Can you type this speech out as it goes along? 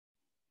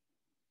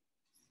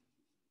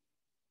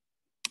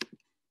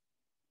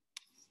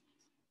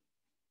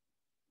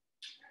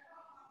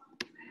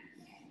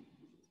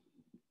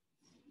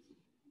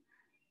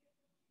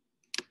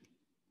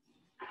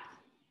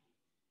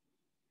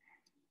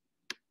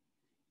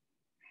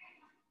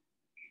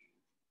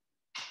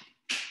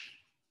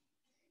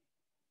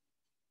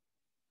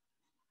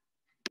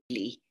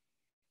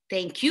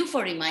Thank you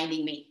for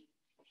reminding me.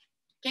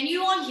 Can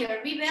you all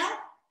hear me well?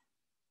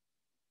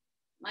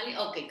 Mali?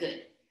 Okay,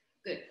 good.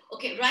 Good.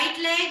 Okay, right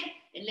leg,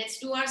 and let's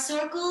do our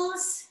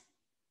circles.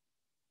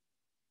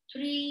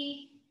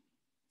 3,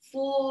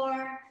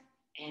 4,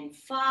 and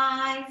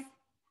 5.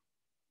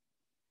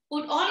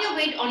 Put all your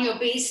weight on your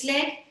base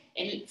leg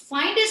and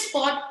find a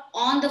spot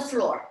on the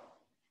floor.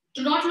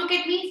 Do not look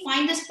at me.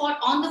 Find the spot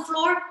on the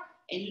floor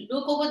and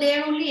look over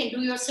there only and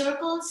do your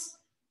circles.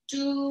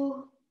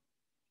 2,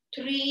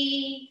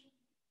 3,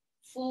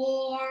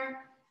 4,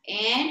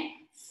 and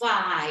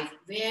 5.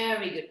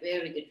 Very good,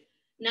 very good.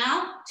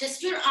 Now,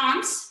 just your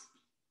arms,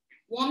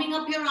 warming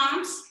up your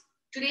arms.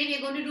 Today,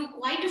 we're going to do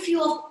quite a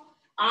few of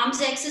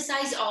arms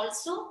exercise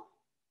also.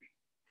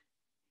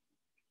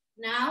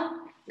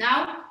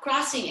 Now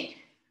crossing it,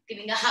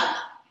 giving a hug.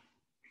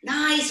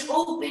 Nice,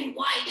 open,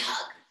 wide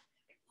hug.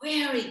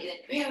 Very good,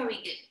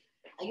 very good.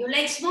 Are your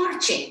legs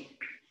marching?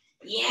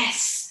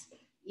 Yes.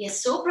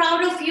 Yes, so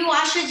proud of you,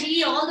 Asha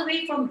ji, all the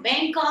way from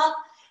Bangkok,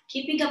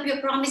 keeping up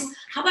your promise.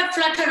 How about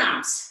flutter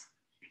arms?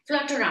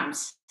 Flutter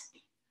arms.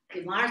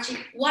 Okay, marching,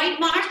 wide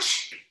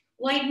march,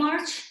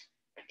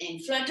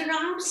 and flutter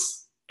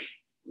arms.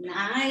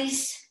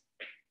 Nice,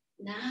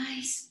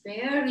 nice,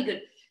 very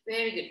good,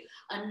 very good.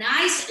 A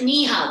nice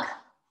knee hug.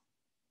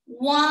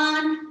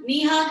 One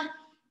knee hug.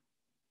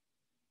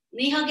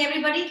 Knee hug,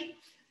 everybody.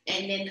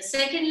 And then the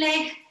second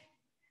leg.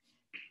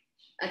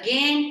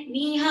 Again,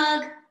 knee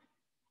hug.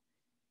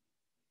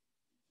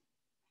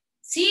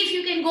 See if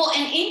you can go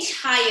an inch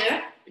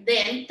higher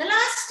than the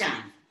last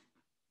time.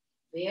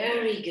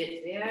 Very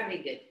good, very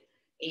good.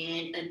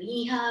 And a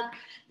knee hug.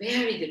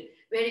 Very good,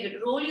 very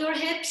good. Roll your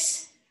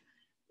hips.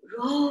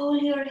 Roll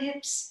your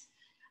hips.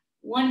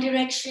 One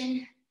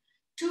direction.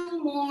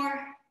 2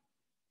 more.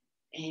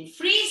 And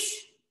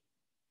freeze.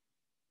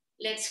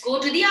 Let's go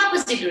to the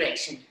opposite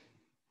direction.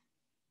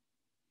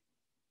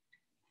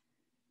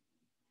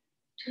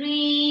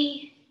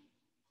 3,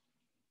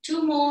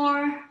 2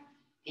 more,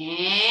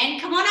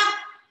 and come on up.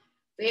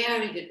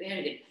 Very good,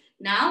 very good.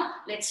 Now,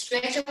 let's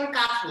stretch our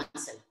calf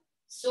muscle.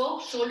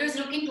 So, shoulders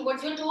looking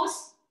towards your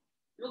toes.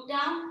 Look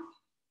down.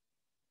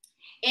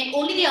 And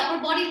only the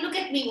upper body, look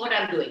at me what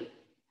I'm doing.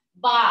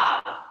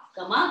 Bow,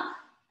 come up.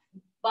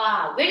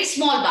 Bow, very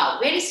small bow,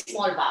 very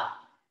small bow.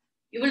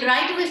 You will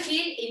right away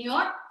feel in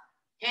your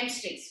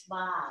hamstrings.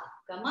 Bow,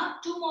 come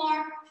up, 2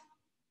 more.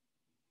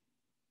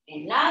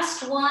 And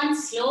last one,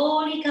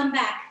 slowly come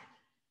back.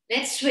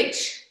 Let's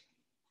switch.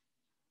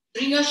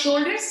 Bring your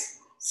shoulders,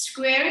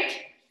 square it,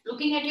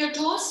 looking at your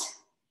toes.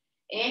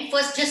 And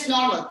first just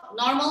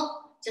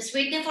normal, just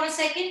wait there for a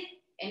second.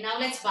 And now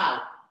let's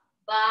bow.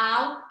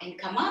 Bow and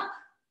come up.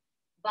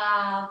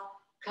 Bow,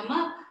 come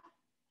up.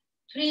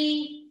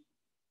 3,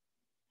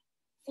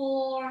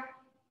 4,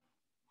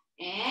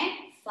 and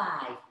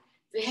 5.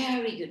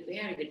 Very good,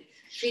 very good.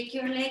 Shake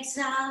your legs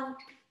out.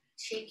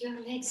 Shake your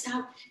legs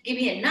out. Give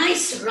me a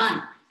nice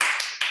run.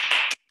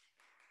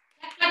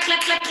 Clap,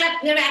 clap, clap,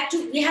 clap, clap.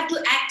 We have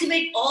to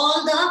activate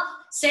all the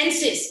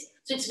senses.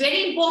 So it's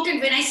very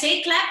important when I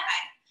say clap,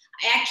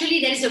 actually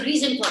there is a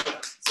reason for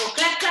it. So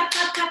clap, clap,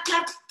 clap, clap,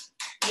 clap.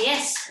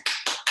 Yes.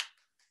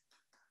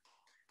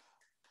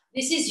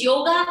 This is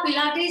yoga,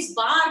 Pilates,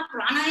 bar,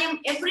 pranayam,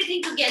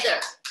 everything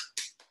together.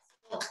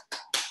 So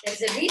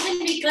there's a reason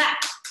we clap.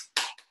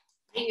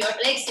 Bring your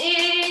legs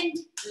in,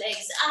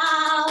 legs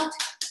out.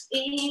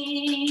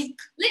 In,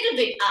 little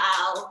bit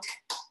out,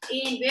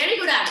 in. Very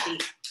good, Auntie.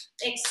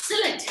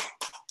 Excellent.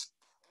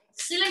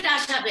 Excellent,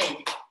 Asha Ben.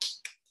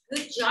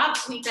 Good job,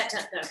 Smita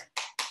Thakkar.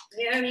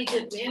 Very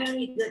good,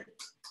 very good.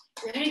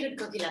 Very good,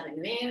 Kokila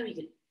Ben. Very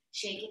good.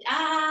 Shake it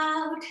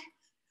out.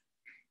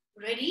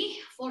 Ready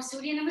for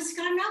Surya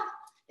Namaskar now?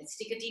 Let's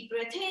take a deep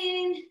breath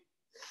in.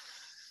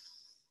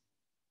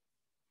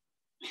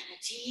 And a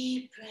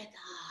deep breath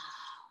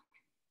out.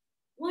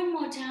 One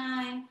more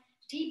time.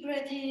 Deep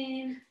breath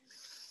in.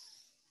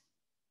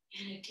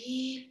 And a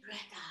deep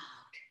breath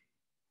out.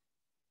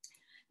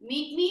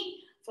 Meet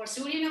me for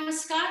Surya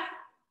Namaskar.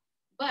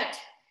 But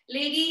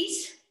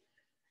ladies,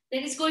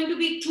 there is going to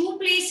be 2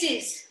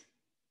 places.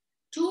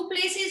 2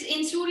 places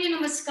in Surya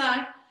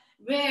Namaskar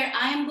where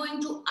I am going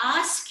to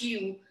ask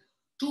you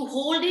to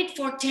hold it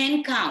for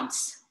 10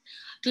 counts.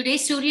 Today,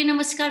 Surya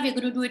Namaskar, we're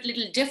going to do it a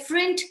little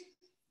different.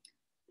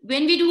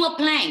 When we do a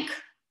plank,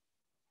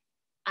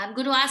 I'm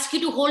going to ask you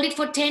to hold it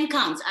for 10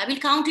 counts. I will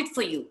count it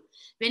for you.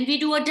 When we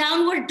do a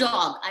downward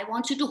dog, I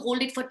want you to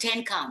hold it for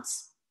 10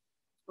 counts.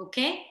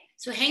 Okay?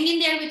 So hang in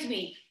there with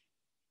me.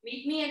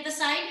 Meet me at the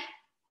side.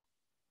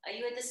 Are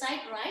you at the side?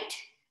 Right.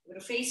 I'm going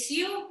to face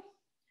you.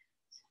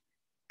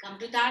 Come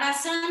to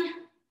Tadasana.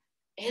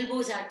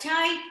 Elbows are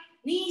tight.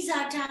 Knees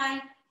are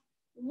tight.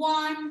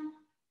 1,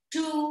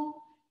 2.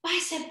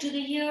 Bicep to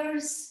the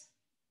ears.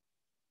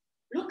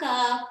 Look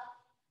up.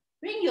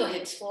 Bring your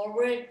hips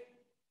forward.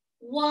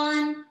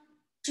 1,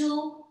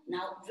 2.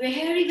 Now,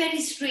 very,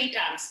 very straight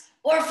arms.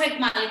 Perfect,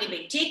 Malini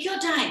Beg. Take your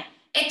time.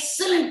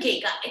 Excellent,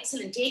 Keka.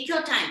 Excellent. Take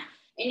your time.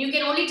 And you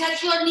can only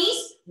touch your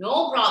knees?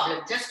 No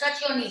problem. Just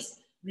touch your knees.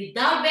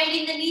 Without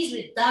bending the knees,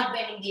 without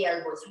bending the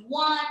elbows.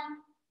 1,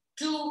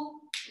 2,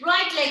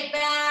 right leg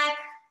back.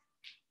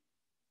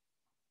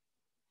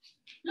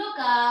 Look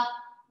up.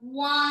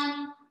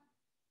 1,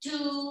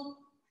 2.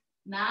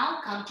 Now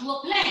come to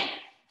a plank.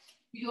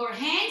 Your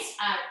hands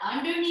are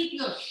underneath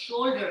your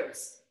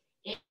shoulders.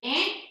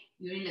 And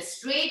you're in a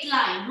straight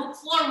line. Look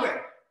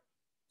forward.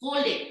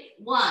 Hold it.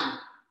 1,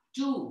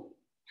 2,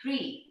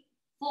 3,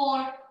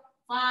 4,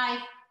 5,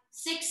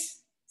 6,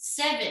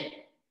 7,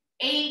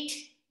 8,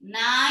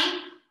 9,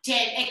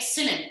 10.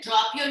 Excellent.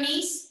 Drop your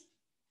knees.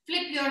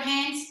 Flip your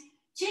hands.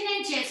 Chin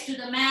and chest to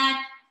the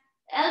mat.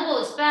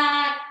 Elbows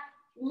back.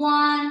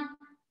 1,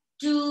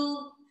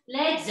 2.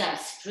 Legs are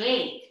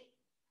straight.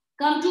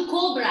 Come to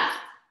cobra.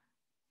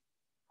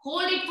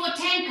 Hold it for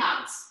 10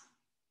 counts.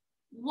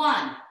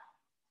 1,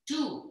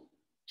 2,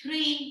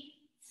 3,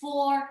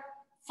 4,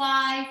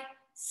 5,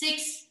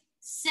 6,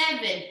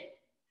 7,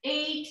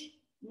 8,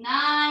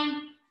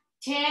 9,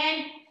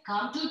 10.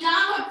 Come to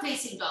downward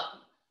facing dog.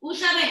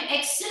 Usha Ben,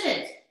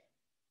 excellent.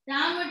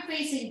 Downward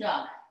facing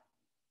dog.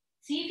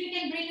 See if you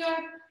can bring your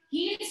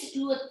heels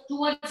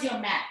towards your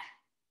mat.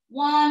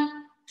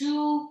 1,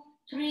 2,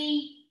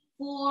 3,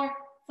 4,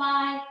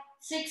 5,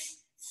 6,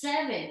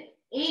 7,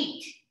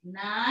 8,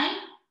 9,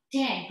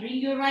 10. Bring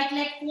your right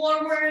leg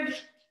forward.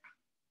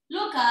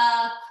 Look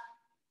up.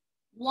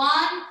 1,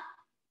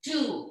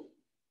 2.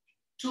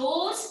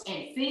 Toes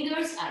and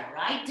fingers are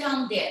right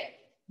down there.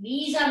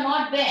 Knees are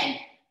not bent.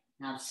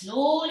 Now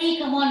slowly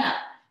come on up.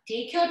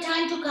 Take your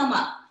time to come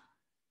up.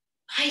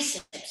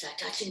 Biceps are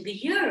touching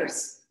the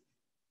ears.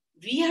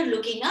 We are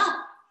looking up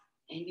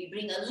and we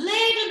bring a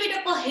little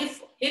bit of a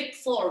hip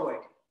forward.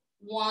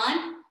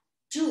 1,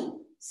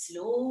 2.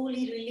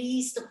 Slowly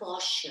release the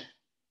posture.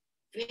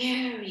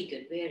 Very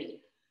good, very good.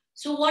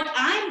 So what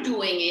I'm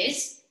doing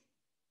is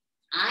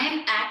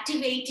I'm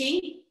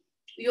activating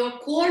your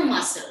core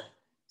muscle.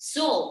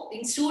 So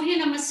in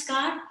Surya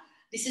Namaskar,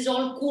 this is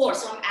all core.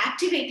 So I'm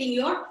activating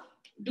your,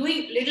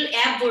 doing little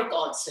ab work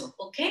also.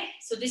 Okay.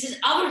 So this is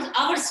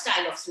our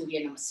style of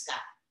Surya Namaskar.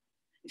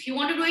 If you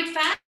want to do it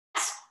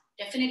fast,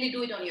 definitely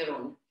do it on your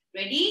own.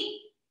 Ready?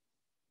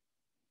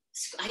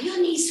 Are your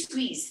knees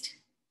squeezed?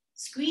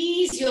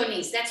 Squeeze your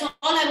knees. That's all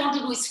I want to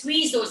do is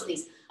squeeze those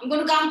knees. I'm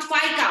going to count 5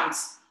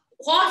 counts.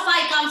 All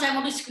 5 counts, I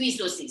want to squeeze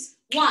those knees.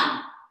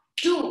 1,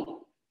 2,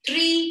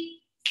 3,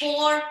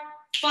 4,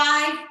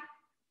 5.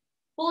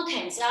 Both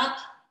hands up.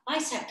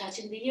 Bicep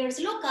touching the ears.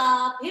 Look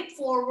up. Hip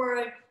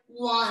forward.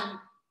 1,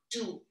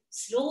 2.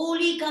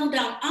 Slowly come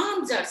down.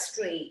 Arms are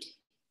straight.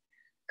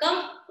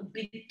 Come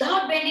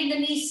without bending the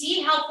knees.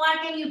 See how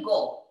far can you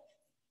go.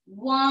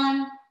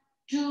 1,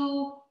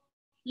 2.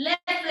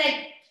 Left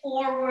leg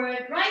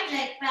forward. Right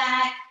leg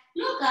back.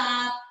 Look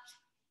up.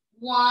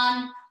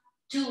 1,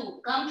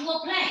 2. Come to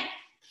a plank.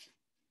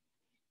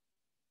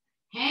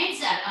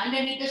 Hands are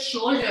underneath the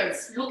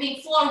shoulders.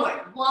 Looking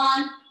forward.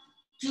 1,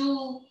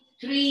 2,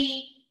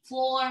 3,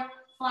 4,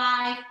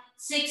 5,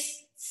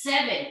 6,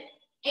 7,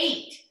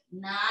 8,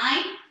 9,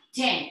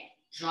 10.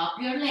 Drop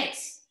your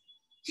legs.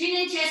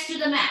 Chin and chest to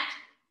the mat.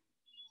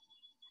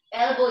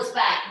 Elbows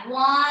back.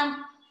 1,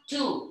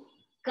 2.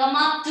 Come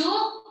up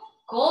to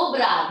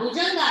Cobra,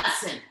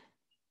 Bhujangasana.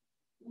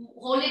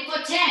 Hold it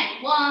for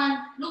 10. 1.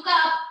 Look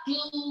up.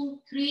 2,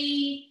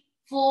 3,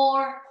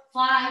 4,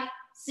 5,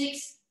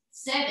 6,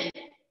 7,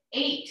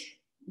 8,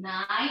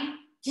 9,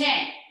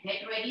 10.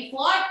 Get ready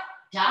for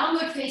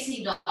downward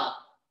facing dog.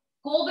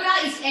 Cobra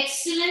is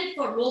excellent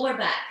for lower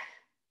back.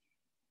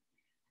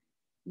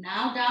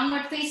 Now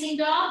downward facing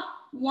dog.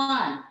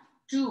 1,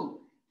 2,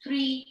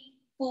 3,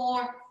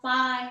 4,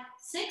 5,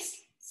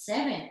 6,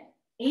 7,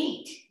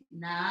 8,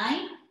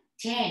 9,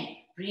 10.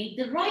 Bring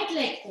the right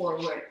leg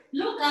forward.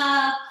 Look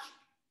up.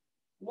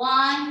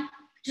 1,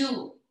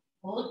 2.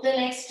 Both the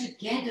legs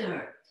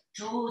together.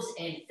 Toes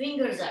and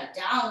fingers are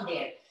down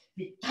there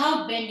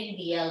without bending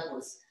the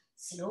elbows.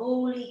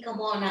 Slowly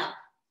come on up.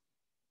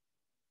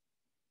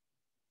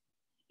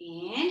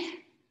 And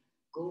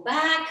go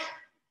back.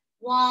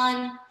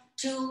 1,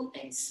 2.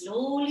 And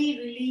slowly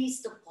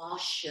release the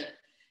posture.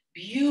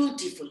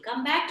 Beautiful.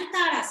 Come back to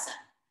Tadasana.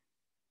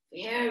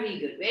 Very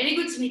good. Very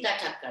good, Smita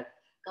Thakkar.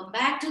 Come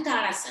back to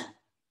Tadasana.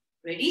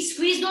 Ready?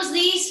 Squeeze those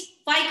knees.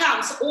 5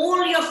 counts.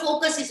 All your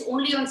focus is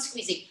only on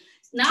squeezing.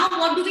 Now,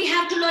 what do we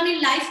have to learn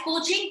in life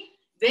coaching?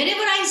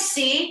 Wherever I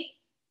say,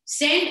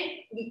 send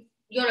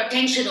your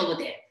attention over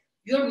there.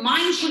 Your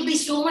mind should be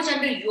so much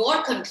under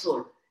your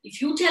control.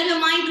 If you tell your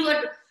mind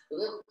to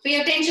pay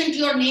attention to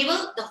your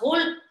navel, the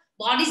whole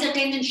body's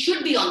attention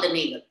should be on the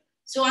navel.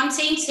 So I'm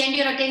saying send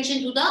your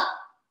attention to the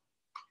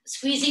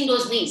squeezing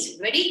those knees.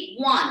 Ready?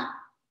 1,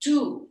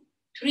 2,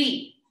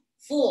 3,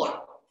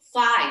 4,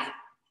 5.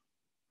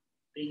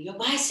 Bring your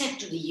bicep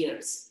to the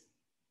ears.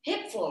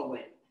 Hip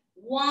forward.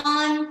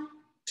 1,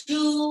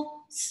 2.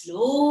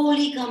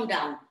 Slowly come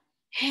down.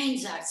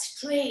 Hands are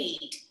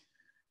straight.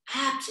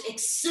 Abs,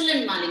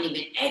 excellent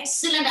Malini.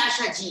 Excellent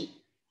Asha Ji.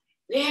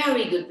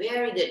 Very good,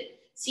 very good.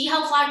 See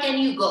how far can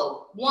you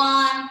go.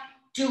 1,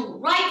 2.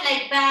 Right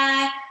leg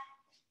back.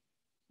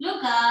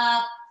 Look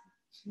up.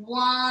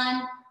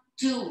 1,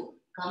 2.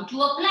 Come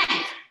to a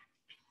plank.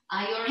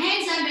 Are your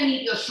hands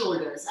underneath your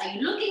shoulders? Are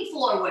you looking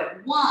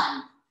forward?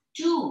 1,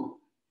 2,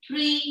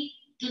 3.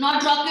 Do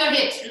not drop your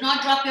hips. Do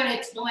not drop your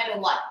hips no matter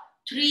what.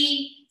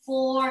 3,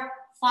 4,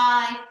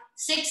 5,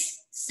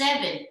 6,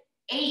 7,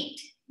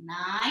 8,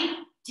 9,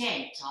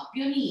 10. Drop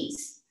your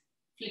knees.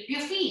 Flip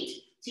your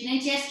feet. Chin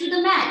and chest to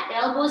the mat.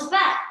 Elbows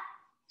back.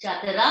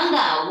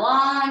 Chaturanga.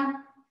 1,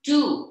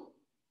 2.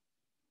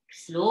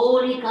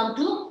 Slowly come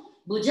to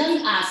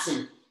Bhujang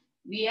Asana.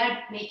 We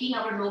are making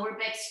our lower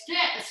back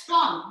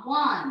strong.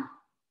 1,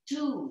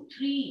 2,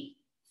 3,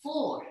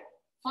 4,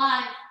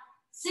 5,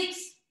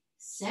 6,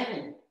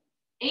 7,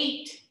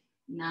 8,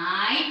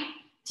 9,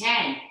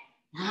 10.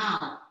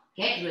 Now,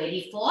 get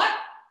ready for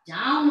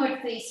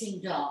downward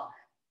facing dog.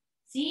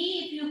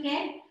 See if you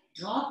can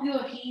drop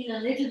your heel a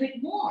little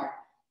bit more.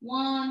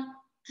 1,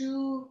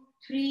 2,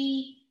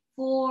 3,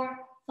 4,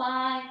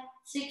 5,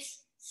 6,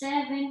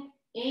 7,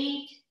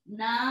 8,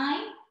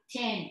 9,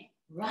 10.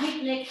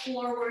 Right leg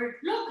forward,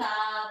 look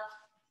up.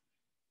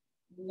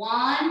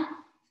 1,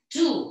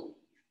 2.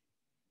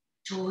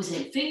 Toes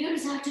and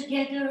fingers are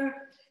together.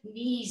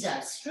 Knees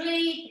are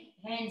straight.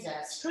 Hands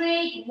are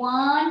straight.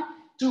 1,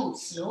 2.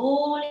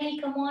 Slowly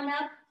come on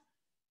up.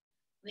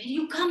 When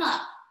you come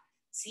up,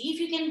 see if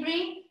you can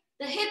bring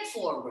the hip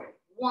forward.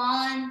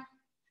 1,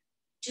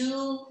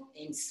 2.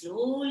 And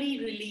slowly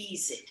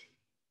release it.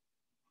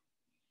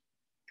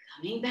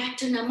 Coming back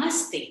to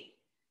Namaste.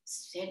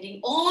 Sending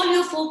all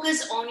your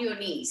focus on your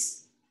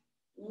knees.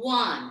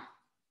 1,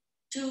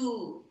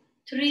 2,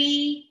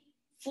 3,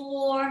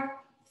 4,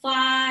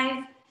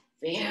 5.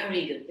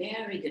 Very good,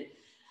 very good.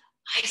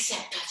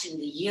 Bicep touching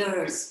the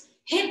ears.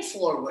 Hip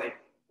forward.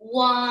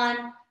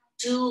 1,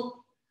 2.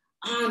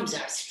 Arms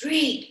are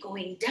straight,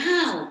 going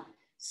down.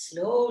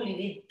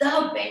 Slowly,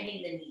 without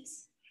bending the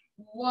knees.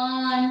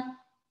 1,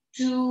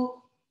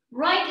 2.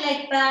 Right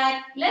leg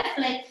back, left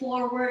leg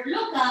forward.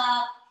 Look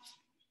up.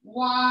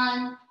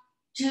 1,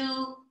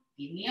 2,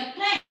 give me a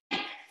plank.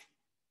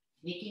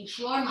 Making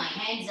sure my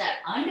hands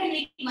are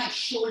underneath my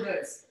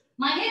shoulders.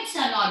 My hips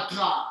are not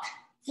dropped.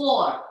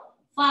 4,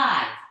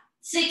 5,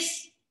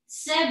 6,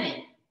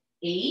 7,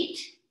 8,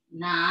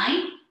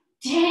 9,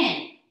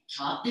 10.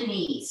 Drop the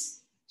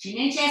knees. Chin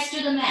and chest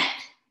to the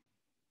mat.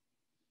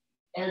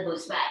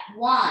 Elbows back.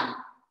 1,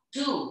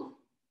 2.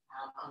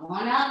 Now come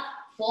on up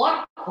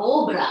for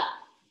Cobra.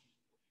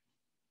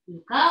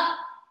 Look up.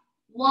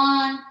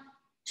 1,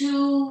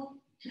 2,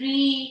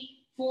 3,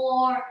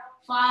 4,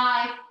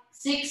 5,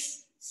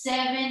 6,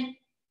 7,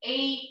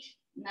 8,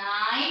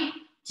 9,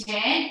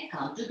 10.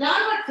 Come to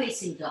downward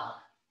facing dog.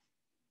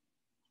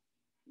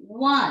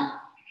 1,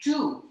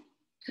 2,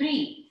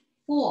 3,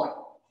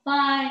 4,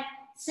 5,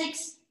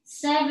 6,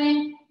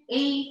 7,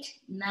 8,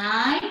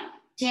 9,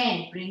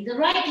 10. Bring the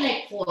right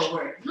leg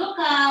forward. Look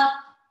up.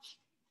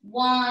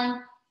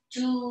 1,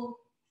 2,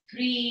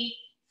 3,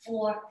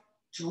 4.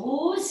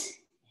 Toes,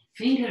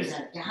 fingers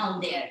are down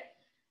there.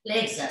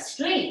 Legs are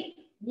straight.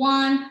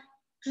 1,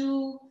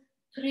 2,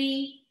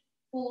 3,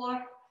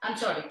 4. I'm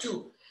sorry,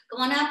 2.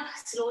 Come on up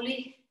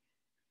slowly.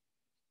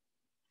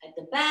 At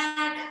the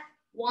back.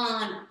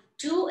 1,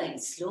 2,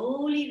 and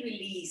slowly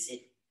release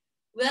it.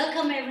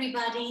 Welcome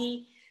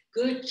everybody.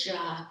 Good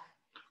job.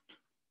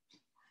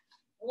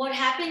 What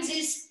happens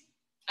is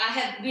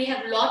we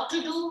have a lot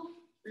to do,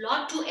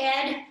 lot to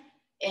add,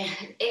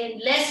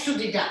 and less to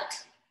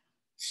deduct.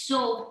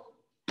 So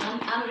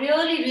I'm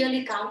really,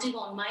 really counting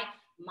on my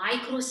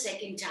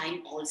microsecond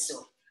time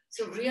also.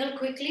 So real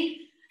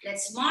quickly,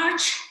 let's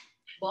march.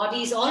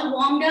 Body is all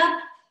warmed up,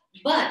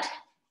 but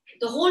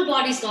the whole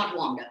body is not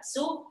warmed up.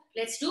 So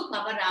let's do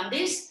Baba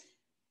Ramdev's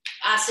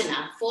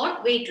asana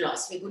for weight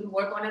loss. We're going to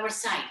work on our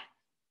side.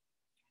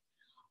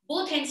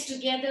 Both hands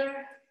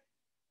together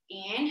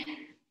and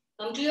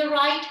come to your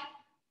right.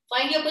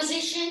 Find your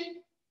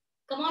position.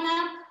 Come on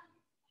up.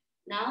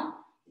 Now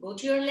go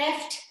to your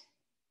left.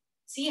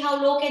 See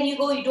how low can you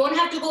go. You don't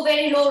have to go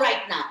very low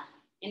right now.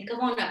 And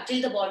come on up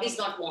till the body is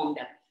not warmed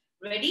up.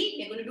 Ready?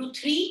 We're going to do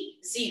 3,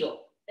 0.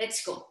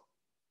 Let's go.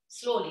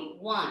 Slowly.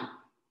 1,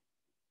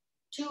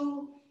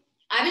 2.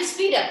 I will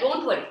speed up.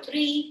 Don't worry.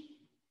 3,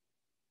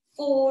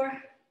 4,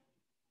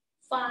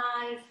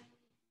 5,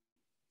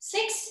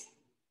 6,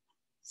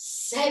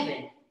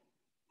 7.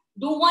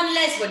 Do one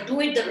less, but do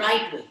it the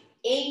right way.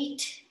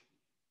 8,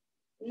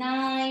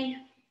 9,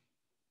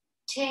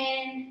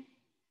 10,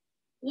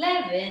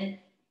 11,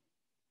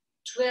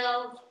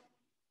 12,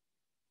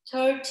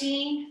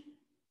 13,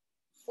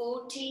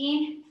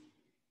 14,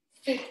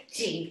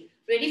 15.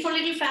 Ready for a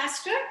little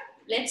faster?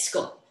 Let's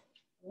go.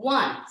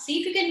 1. See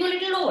if you can go a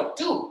little lower.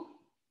 2,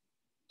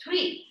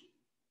 3,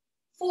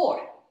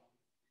 4,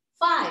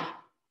 5,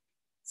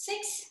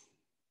 6,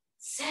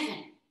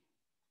 7,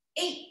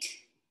 8,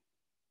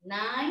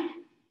 9,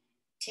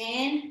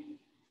 10,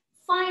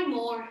 5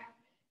 more,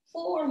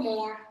 4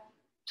 more,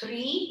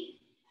 3,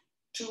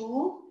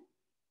 2,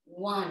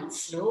 1.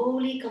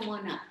 Slowly come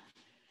on up.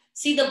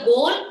 See, the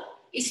goal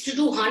is to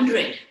do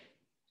 100.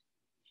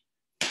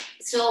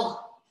 So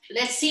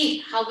let's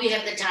see how we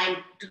have the time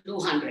to do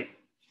 100.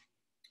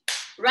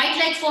 Right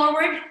leg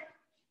forward,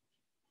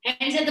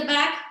 hands at the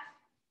back,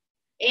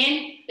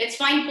 and let's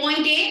find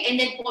point A and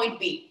then point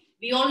B.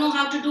 We all know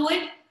how to do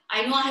it.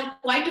 I know I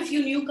have quite a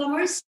few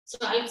newcomers, so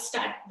I'll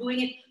start doing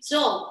it.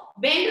 So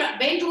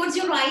bend towards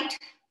your right,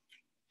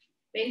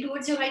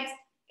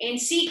 and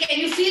see, can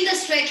you feel the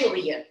stretch over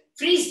here?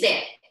 Freeze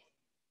there,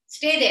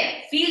 stay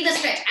there, feel the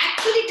stretch.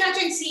 Actually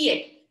touch and see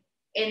it.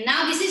 And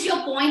now this is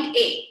your point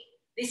A.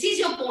 This is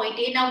your point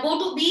A. Now go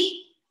to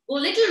B, go a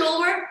little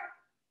lower,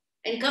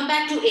 and come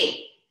back to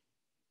A.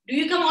 Do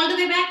you come all the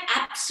way back?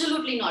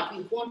 Absolutely not.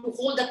 We want to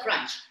hold the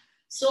crunch.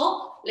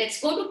 So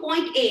let's go to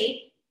point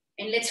A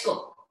and let's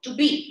go to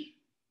B.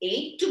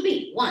 A to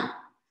B. 1,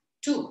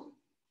 2,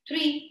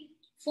 3,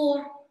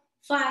 4,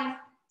 5,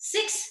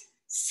 6,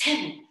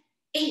 7,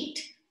 8,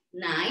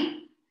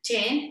 9,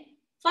 10.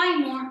 5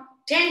 more.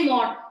 10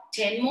 more.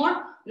 10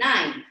 more.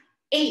 9,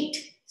 8,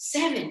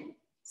 7,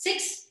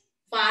 6,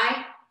 5,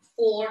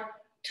 4,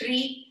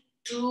 3,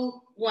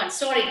 2, 1.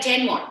 Sorry,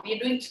 10 more. We are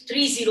doing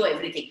 3-0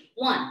 everything.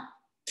 1,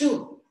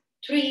 2,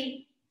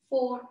 3,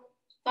 4,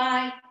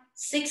 5,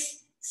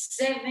 6,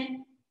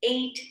 7,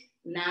 8,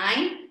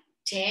 9,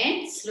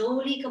 10.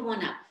 Slowly come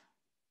on up.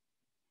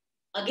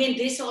 Again,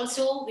 this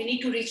also, we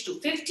need to reach to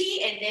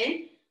 50 and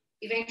then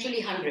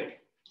eventually 100.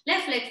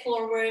 Left leg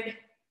forward,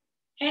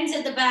 hands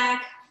at the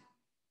back.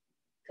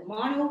 Come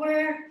on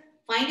over.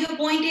 Find your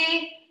point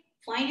A.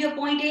 Find your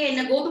point A and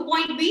then go to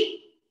point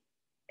B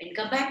and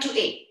come back to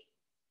A.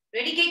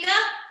 Ready, Keka?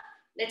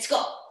 Let's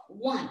go.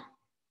 1,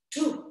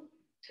 2,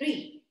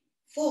 3,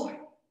 4,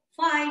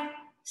 5,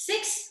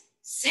 6,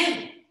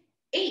 7,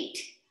 8,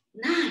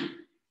 9,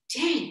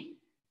 10.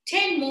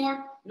 10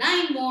 more,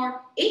 9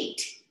 more,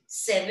 8,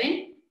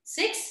 7,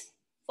 6,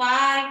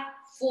 5,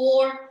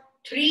 4,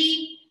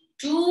 3,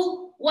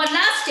 2, 1.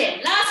 Last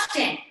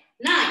 10,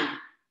 9,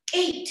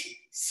 8,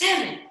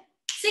 7,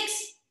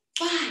 6,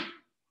 5,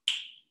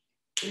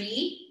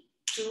 3,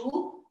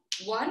 2,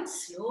 1.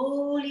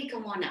 Slowly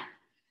come on up.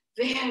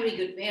 Very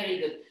good, very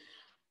good.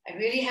 I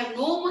really have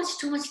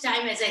too much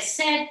time, as I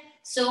said.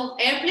 So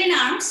airplane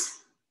arms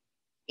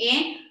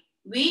and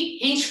we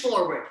hinge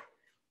forward.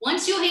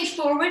 Once you hinge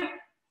forward,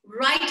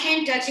 right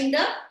hand touching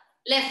the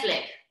left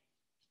leg.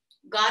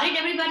 Got it,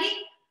 everybody?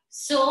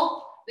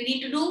 So we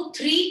need to do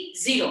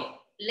 3-0.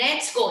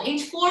 Let's go.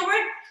 Hinge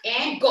forward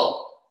and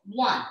go.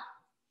 1,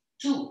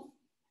 2,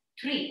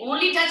 3.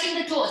 Only touching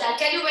the toes. I'll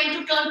tell you when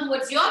to turn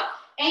towards your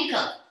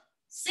ankle.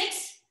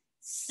 6,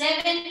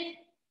 7,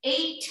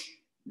 8,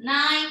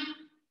 9,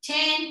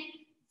 10,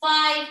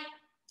 5,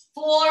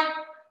 4,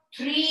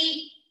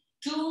 3,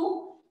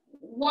 2,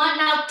 1.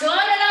 Now turn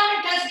around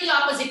and touch the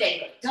opposite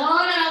ankle. Turn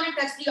around and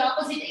touch the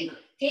opposite ankle.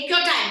 Take your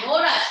time. No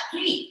rush.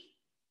 3,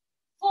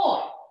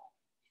 4.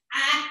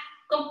 And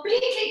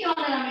completely turn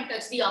around and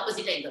touch the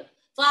opposite ankle.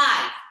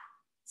 5,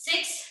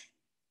 6,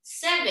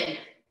 7,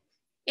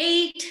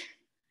 8,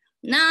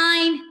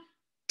 9,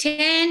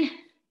 10,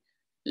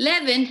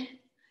 11,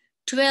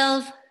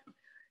 12,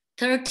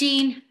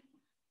 13,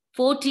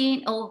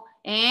 14,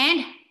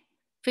 and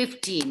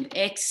 15.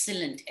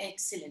 Excellent,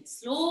 excellent.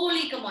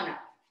 Slowly come on up.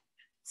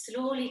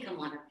 Slowly come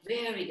on up.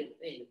 Very good,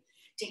 very good.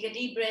 Take a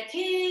deep breath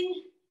in.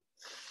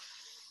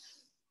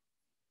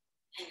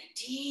 And a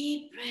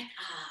deep breath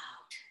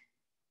out.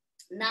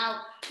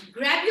 Now,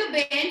 grab your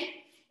band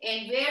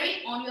and wear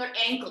it on your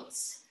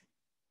ankles.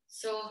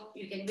 So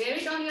you can wear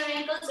it on your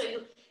ankles. So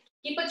you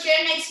keep a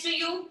chair next to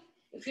you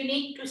if you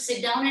need to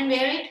sit down and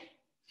wear it.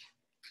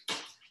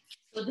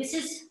 So this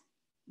is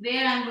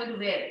where I'm going to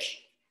wear it.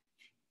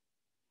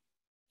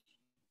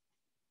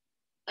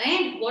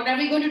 And what are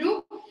we going to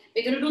do?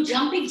 We're going to do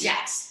jumping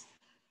jacks.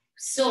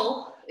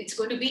 So it's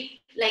going to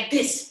be like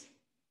this.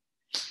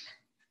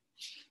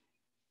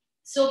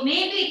 So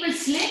maybe it will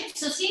slip.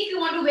 So see if you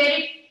want to wear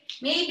it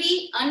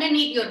maybe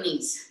underneath your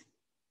knees.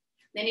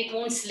 Then it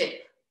won't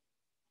slip.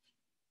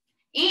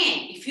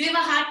 And if you have a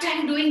hard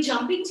time doing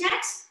jumping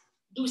jacks,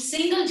 do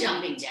single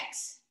jumping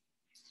jacks.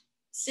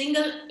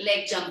 Single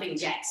leg jumping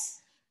jacks.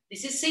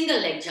 This is single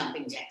leg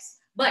jumping jacks.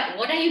 But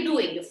what are you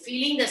doing? You're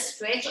feeling the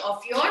stretch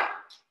of your,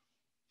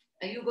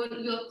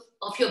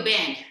 of your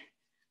band.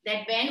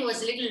 That band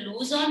was a little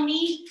loose on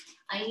me.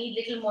 I need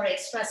a little more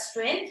extra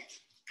strength,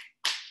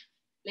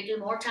 little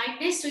more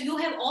tightness. So you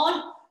have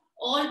all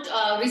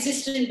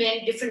resistant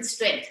band, different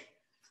strength.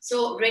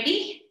 So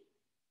ready?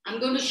 I'm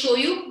going to show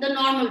you the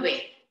normal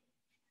way.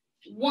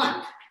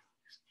 1,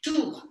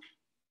 2,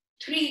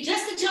 3,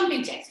 just the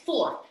jumping jacks.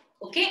 4,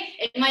 okay?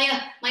 And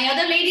my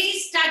other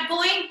ladies start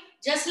going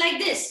just like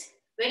this.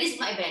 Where is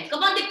my band?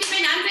 Come on,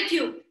 Dipti-ben, I'm with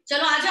you.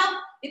 Chalo,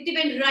 aajao.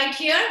 Dipti-ben, right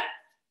here.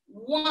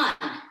 1,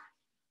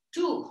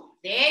 2,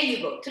 there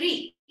you go.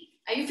 3.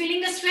 Are you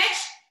feeling the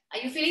stretch? Are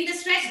you feeling the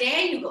stretch?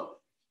 There you go.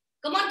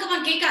 Come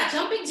on, Keka,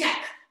 jumping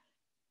jack.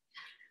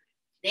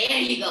 There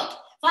you go.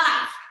 5,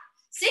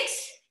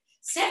 6,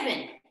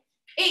 7,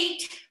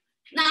 8,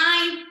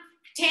 9,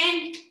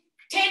 10,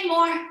 10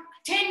 more,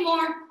 10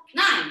 more,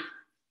 9,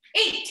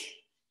 8,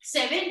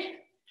 7,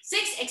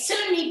 6.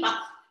 Excellent,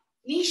 Nipa.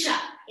 Nisha,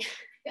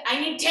 I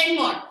need 10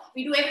 more.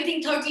 We do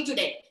everything 30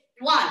 today.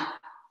 1,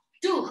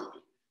 2,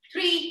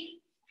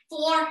 3,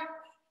 4,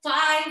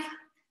 5,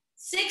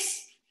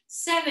 6,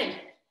 7,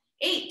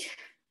 8,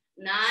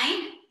 9,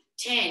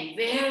 10.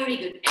 Very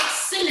good.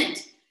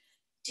 Excellent.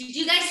 Did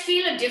you guys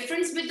feel a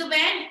difference with the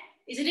band?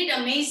 Isn't it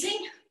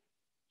amazing?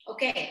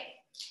 Okay.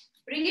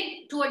 Bring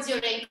it towards your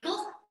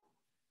ankle.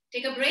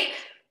 Take a break.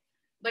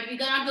 But we're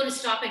not going to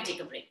stop and take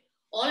a break.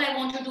 All I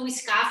want to do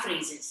is calf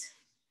raises.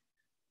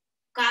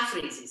 Calf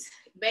raises.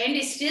 Bend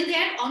is still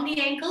there on the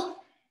ankle.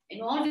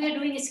 And all we are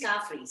doing is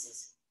calf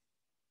raises.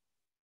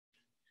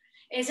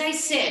 As I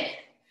said,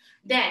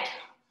 that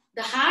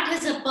the heart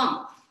has a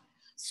pump.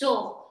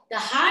 So the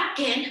heart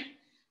can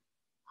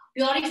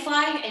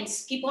purify and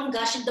keep on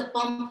gushing the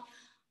pump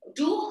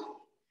to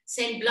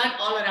send blood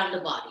all around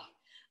the body.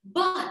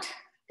 But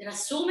there are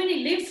so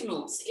many lymph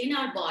nodes in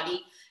our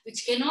body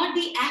which cannot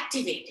be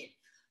activated.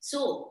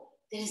 So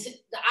there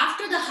is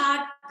after the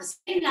heart, the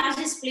second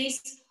largest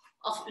place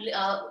of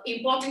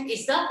important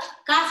is the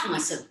calf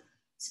muscle.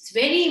 So it's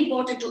very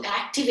important to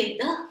activate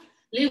the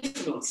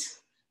lymph nodes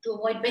to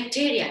avoid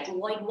bacteria, to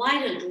avoid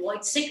viral, to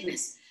avoid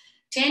sickness.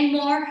 10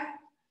 more,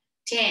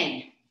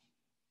 10.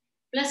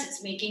 Plus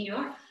it's making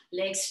your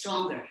legs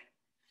stronger.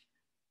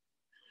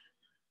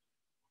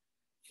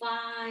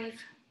 5,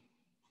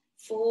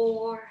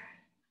 4,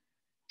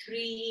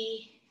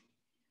 3,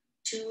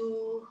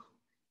 2,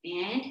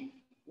 and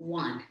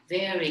 1.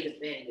 Very good,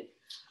 very good.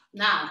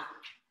 Now,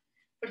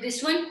 for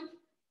this one,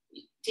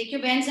 take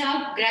your bands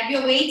out, grab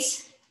your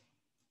weights.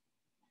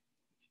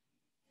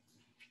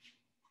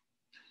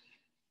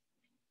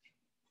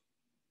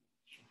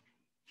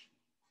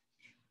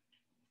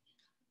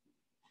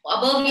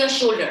 Above your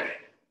shoulder.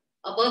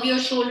 Above your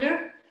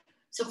shoulder.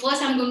 So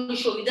first I'm going to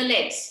show you the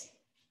legs.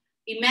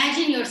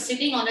 Imagine you're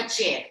sitting on a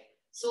chair.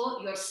 So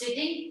you're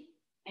sitting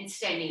and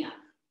standing up.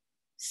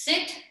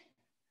 Sit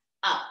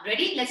up.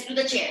 Ready? Let's do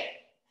the chair.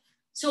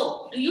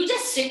 So do you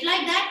just sit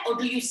like that, or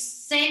do you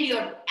send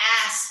your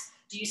ass,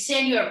 do you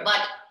send your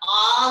butt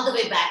all the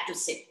way back to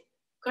sit?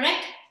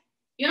 Correct?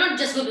 You're not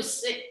just going to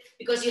sit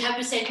because you have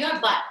to send your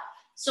butt.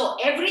 So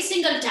every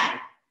single time,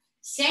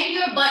 send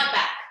your butt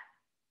back.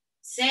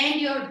 Send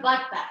your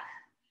butt back.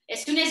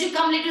 As soon as you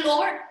come a little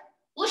over,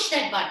 push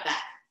that butt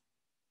back.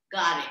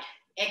 Got it.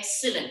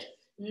 Excellent.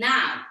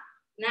 Now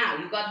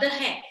you got the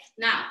head.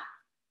 Now,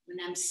 when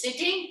I'm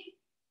sitting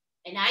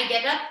and I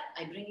get up,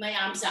 I bring my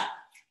arms up.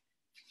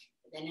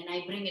 Then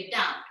I bring it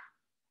down.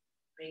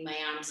 Bring my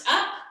arms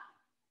up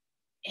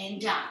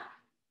and down.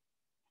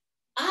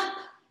 Up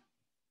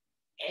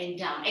and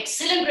down.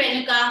 Excellent,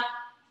 Renuka.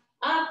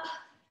 Up,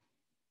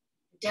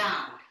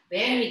 down.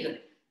 Very good.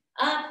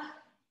 Up,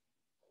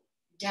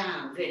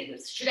 down. Very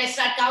good. Should I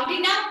start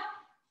counting now?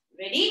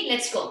 Ready?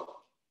 Let's go.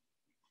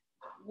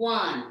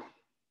 1.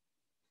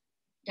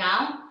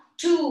 Down.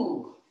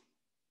 2.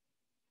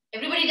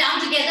 Everybody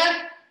down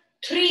together.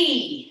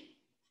 3.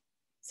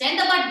 Send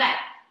the butt back.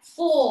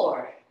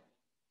 4.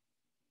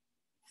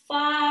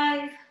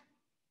 5.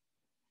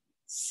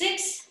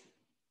 6.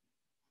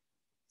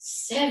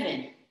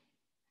 7.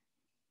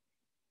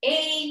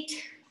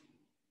 8.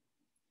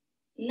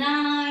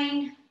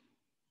 9.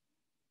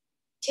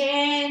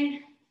 10.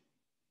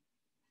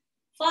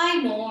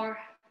 5 more.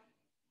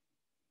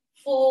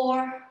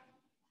 4.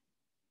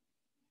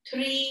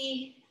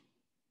 3.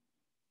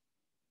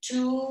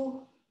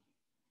 2.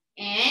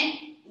 And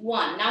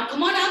 1. Now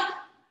come on up.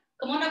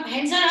 Come on up.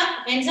 Hands are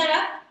up. Hands are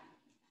up.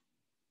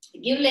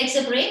 Give legs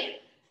a break.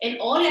 And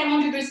all I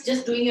want you to do is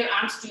just doing your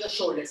arms to your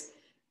shoulders.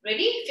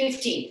 Ready?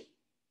 15.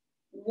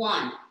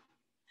 1.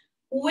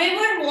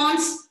 Whoever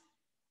wants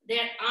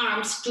their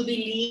arms to be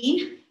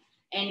lean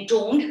and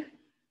toned,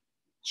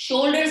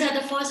 shoulders are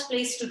the first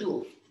place to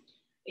do.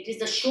 It is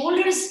the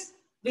shoulders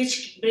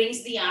which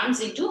brings the arms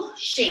into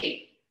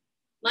shape.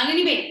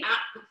 Malini Ben,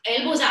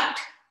 elbows out.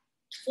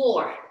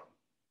 4,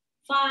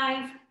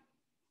 5,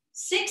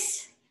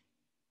 6,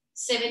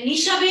 7.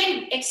 Nisha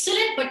Ben,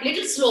 excellent, but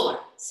little slower.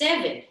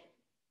 7,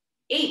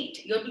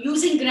 8. You're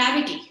using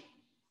gravity.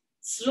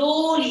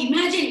 Slowly.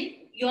 Imagine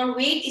your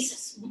weight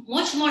is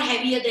much more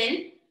heavier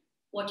than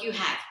what you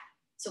have.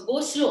 So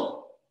go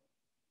slow.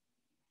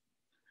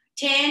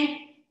 10,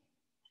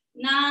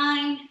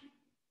 9,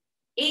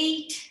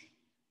 8,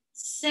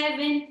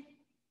 7,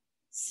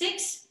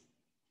 6.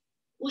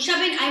 Usha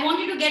Ben, I want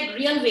you to get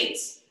real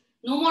weights.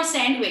 No more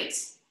sand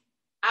weights.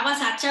 Ava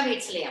sacha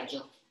weights le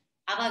aavjo.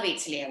 Ava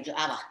weights le aavjo.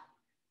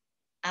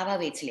 Ava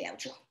weights le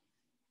aavjo.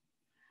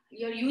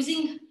 You're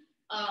using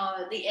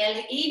the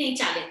L, E nahi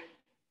chale.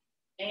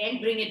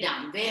 And bring it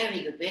down.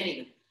 Very good, very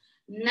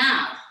good.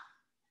 Now,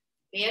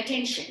 pay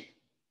attention.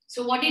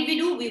 So what did we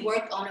do? We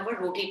worked on our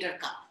rotator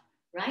cuff,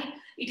 right?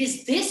 It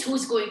is this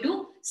who's going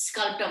to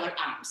sculpt our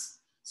arms.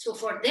 So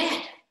for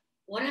that,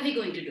 what are we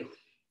going to do?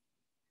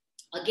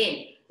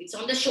 Again, it's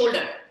on the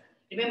shoulder.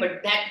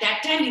 Remember,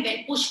 that time we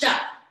went pushed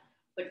up.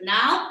 But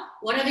now,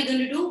 what are we going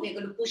to do? We're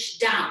going to push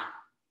down.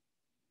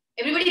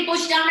 Everybody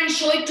push down and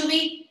show it to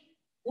me.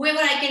 Whoever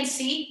I can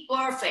see,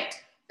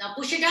 perfect. Now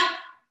push it up,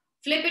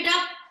 flip it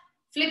up,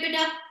 flip it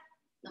up,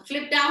 now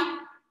flip down.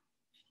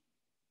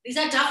 These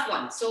are tough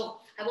ones, so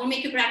I won't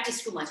make you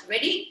practice too much.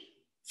 Ready?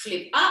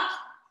 Flip up,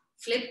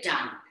 flip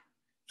down,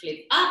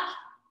 flip up,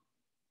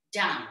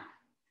 down.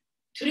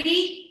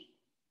 3,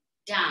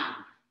 down.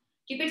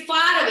 Keep it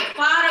far away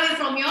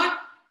from your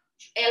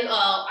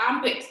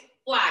armpit.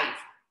 5,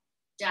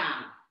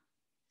 down.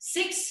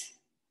 6,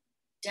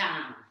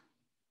 down.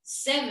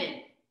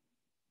 7,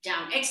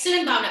 down.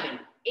 Excellent, Bhavna.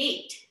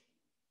 8,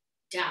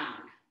 down.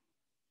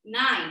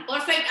 9,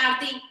 perfect,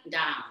 Aarti,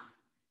 down.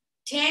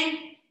 10,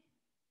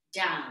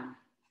 down.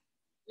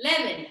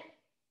 11,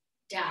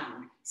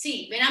 down.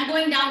 See, when I'm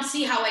going down,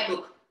 see how I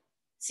look.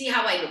 See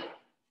how I look.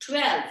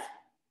 12,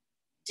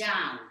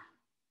 down.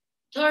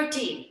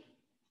 13,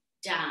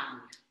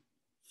 down.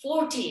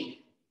 14,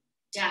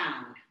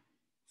 down.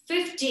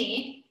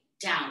 15,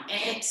 down.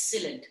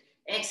 Excellent,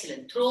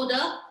 excellent. Throw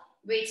the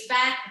weights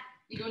back.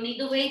 You don't need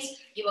the weights.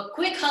 Give a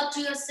quick hug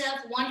to yourself.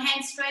 One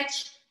hand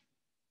stretch.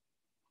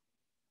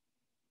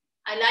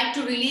 I like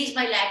to release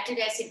my lactic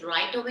acid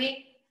right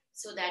away,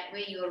 so that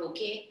way you're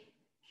okay.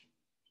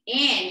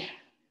 And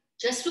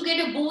just to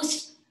get a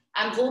boost,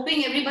 I'm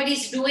hoping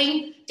everybody's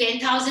doing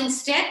 10,000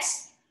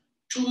 steps.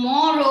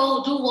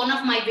 Tomorrow, do one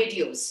of my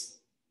videos.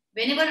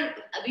 Whenever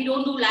we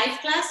don't do live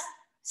class,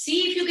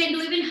 see if you can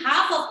do even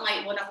half of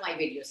one of my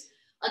videos.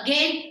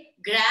 Again,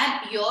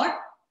 grab your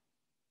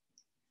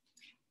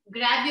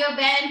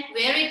band,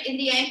 wear it in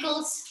the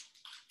ankles.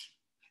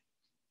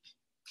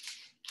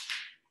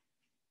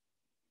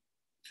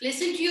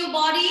 Listen to your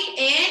body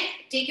and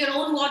take your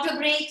own water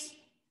breaks.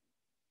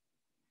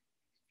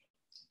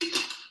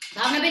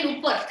 Bhavna ben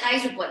upar,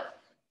 thighs upar.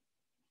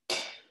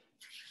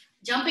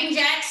 Jumping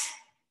jacks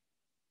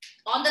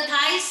on the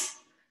thighs.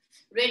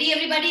 Ready,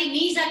 everybody?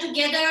 Knees are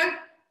together.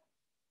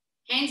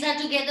 Hands are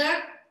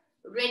together.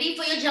 Ready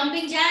for your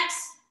jumping jacks?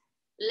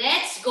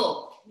 Let's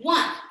go.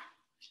 1,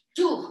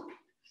 2,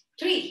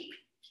 3,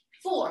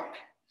 4,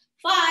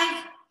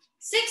 5,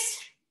 6,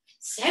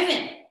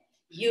 7.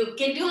 You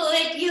can do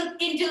it. You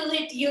can do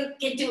it. You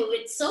can do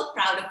it. So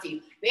proud of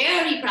you.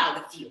 Very proud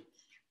of you.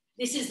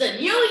 This is the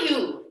new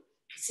you.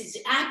 This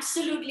is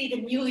absolutely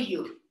the new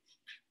you.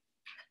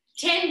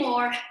 10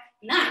 more.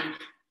 9,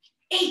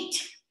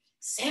 8,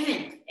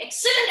 7.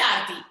 Excellent,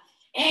 Aarti.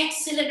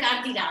 Excellent,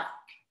 Aarti now.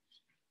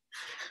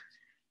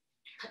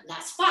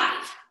 Last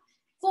 5,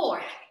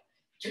 4,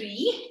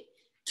 3,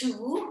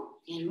 2,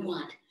 and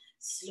 1.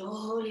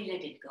 Slowly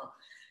let it go.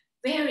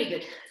 Very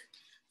good.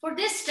 For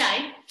this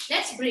time,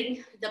 let's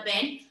bring the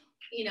band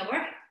in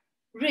our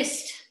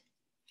wrist.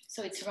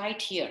 So it's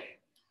right here.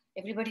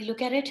 Everybody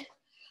look at it.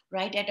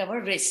 Right at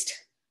our wrist.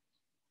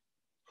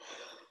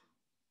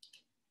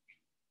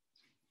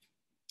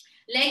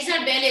 Legs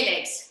are belly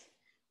legs.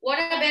 What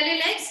are belly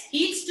legs?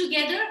 Heels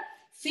together,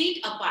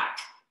 feet apart.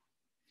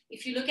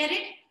 If you look at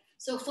it.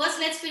 So first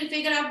let's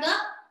figure out the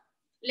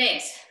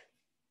legs.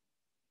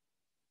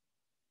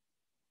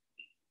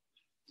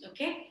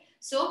 Okay.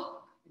 So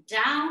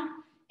down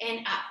and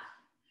up.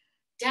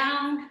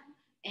 Down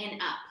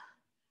and up.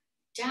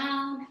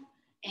 Down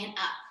and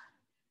up.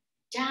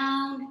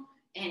 Down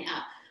and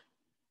up.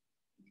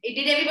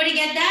 Did everybody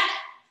get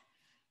that?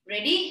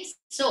 Ready?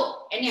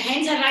 So, and your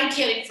hands are right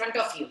here in front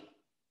of you.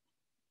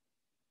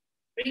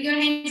 Bring your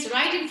hands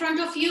right in front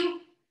of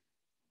you.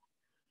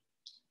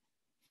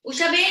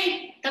 Usha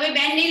Ben, તમે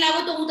band નહીં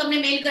લાવો તો હું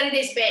તમને mail કરી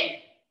દઈશ band.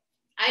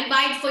 I'll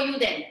buy it for you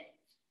then.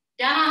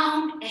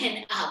 Down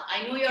and up.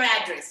 I know your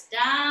address.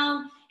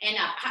 Down and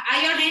up.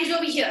 Are your hands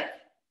over here?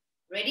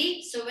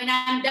 Ready? So when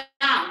I'm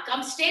down,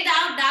 come stay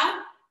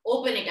down,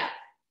 open it up.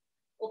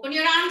 Open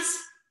your arms.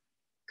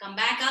 Come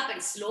back up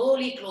and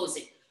slowly close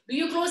it. Do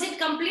you close it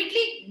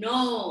completely?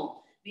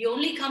 No. We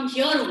only come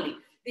here only.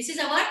 This is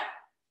our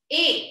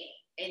A.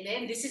 And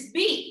then this is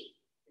B.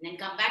 And then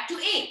come back to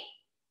A.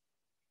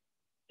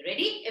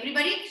 Ready?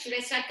 Everybody? Should I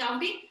start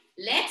counting?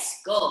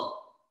 Let's go.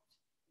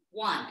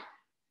 1,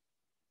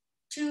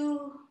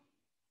 2,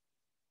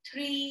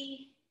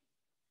 3,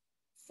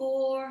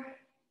 4,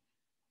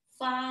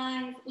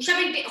 5.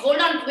 Usha, hold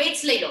on.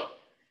 Weights later.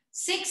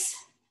 6.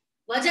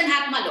 Vajan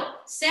hat malo.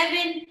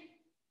 7,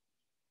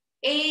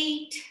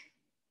 8,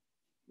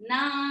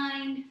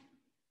 9,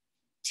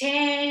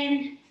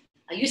 10.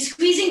 Are you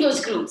squeezing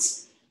those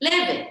glutes?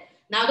 11.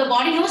 Now the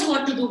body knows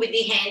what to do with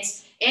the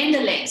hands and the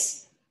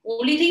legs.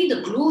 Only thing,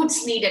 the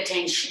glutes need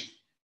attention.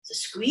 So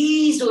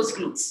squeeze those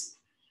glutes.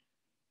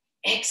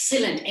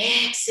 Excellent,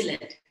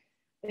 excellent.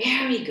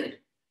 Very good.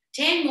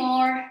 10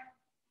 more.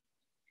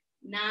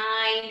 9,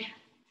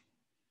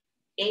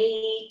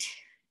 8,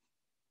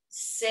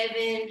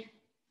 7.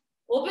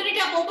 Open it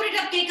up,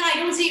 Keka. I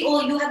don't see.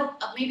 Oh, you have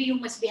maybe you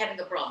must be having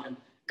a problem.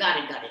 Got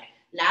it.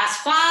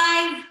 Last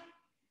 5,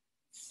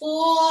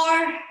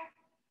 4,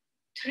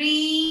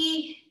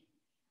 3,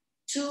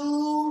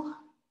 2,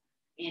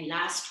 and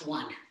last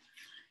 1.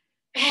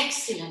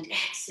 Excellent.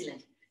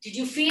 Did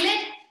you feel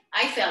it?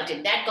 I felt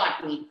it. That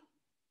got me.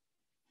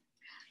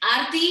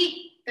 Aarti,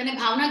 tane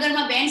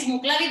Bhavnagarma bands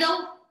moklavi dau?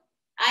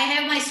 I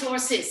have my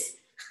sources.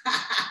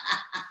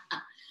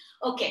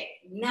 Okay,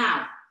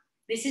 now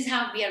this is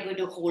how we are going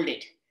to hold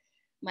it.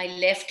 My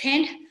left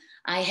hand,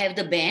 I have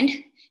the band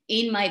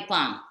in my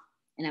palm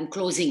and I'm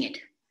closing it.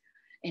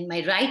 In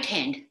my right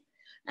hand,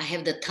 I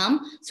have the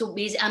thumb. So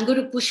basically, I'm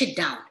going to push it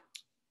down.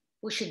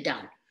 Push it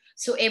down.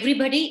 So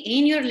everybody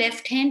in your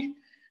left hand,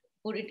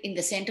 put it in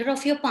the center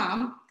of your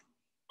palm,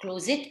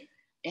 close it,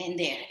 and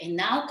there. And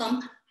now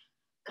come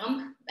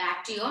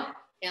back to your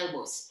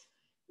elbows.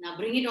 Now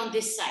bring it on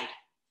this side.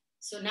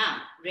 So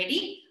now,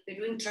 ready? We're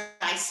doing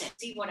tricep.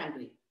 See what I'm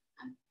doing.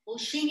 I'm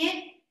pushing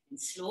it and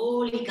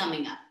slowly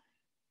coming up.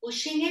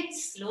 Pushing it,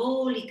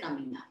 slowly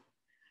coming up.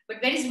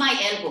 But where is my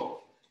elbow?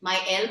 My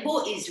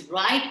elbow is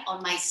right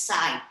on my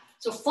side.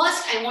 So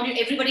first, I want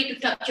everybody to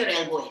tuck your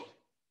elbow in.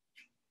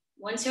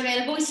 Once your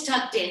elbow is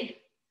tucked in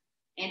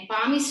and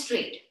palm is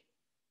straight,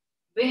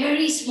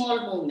 very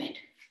small movement,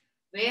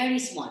 very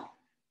small.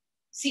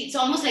 See, it's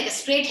almost like a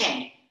straight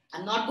hand.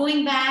 I'm not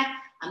going back.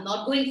 I'm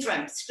not going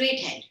front. Straight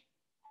hand.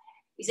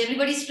 Is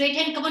everybody straight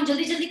hand? Come on,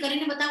 jaldi jaldi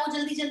karine batao,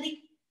 jaldi jaldi.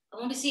 I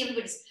want to see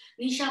everybody's.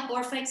 Nisha,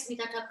 perfect.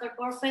 Smita Thakkar,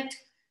 perfect.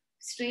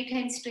 Straight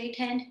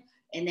hand,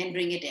 and then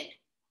bring it in.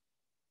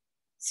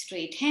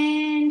 Straight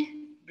hand,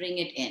 bring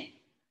it in.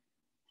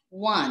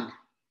 1,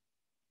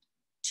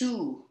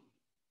 2,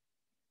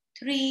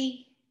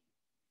 3,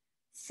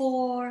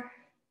 4,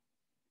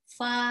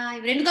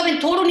 5. Rendu come in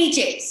thodu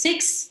niche.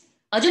 6.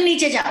 Ajun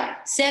niche jao.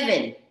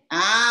 7.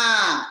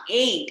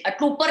 8.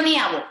 Atlu uppar nahi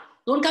aavo.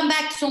 Don't come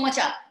back so much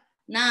up.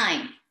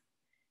 9.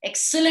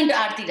 Excellent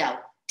Aarti Rao.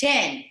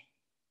 10.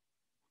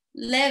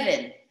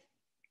 11.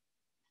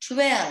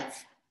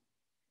 12.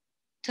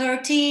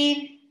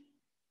 13.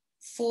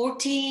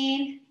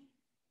 14.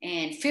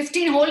 And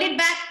 15. Hold it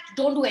back.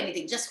 Don't do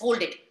anything. Just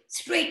hold it.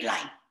 Straight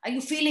line. Are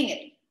you feeling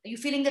it? Are you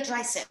feeling the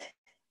tricep?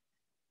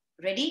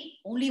 Ready?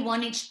 Only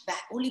 1 inch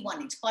back. Only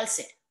 1 inch. Pulse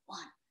it. 1,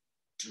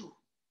 2,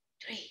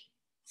 3,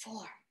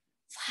 4,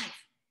 5,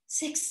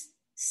 6,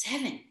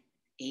 7,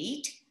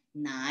 8,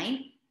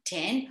 9,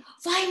 10.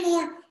 5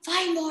 more.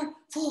 5 more.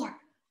 4,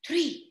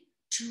 3,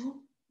 2,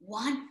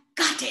 1.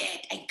 Got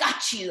it. I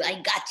got you.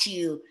 I got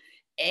you.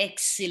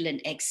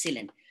 Excellent.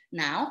 Excellent.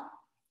 Now,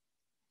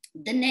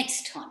 the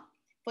next one.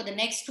 For the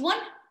next one,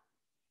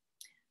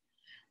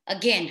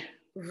 again,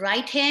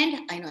 right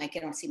hand. I know I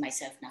cannot see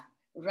myself now.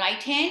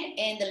 Right hand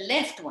and the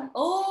left one.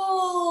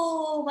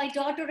 Oh, my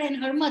daughter and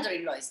her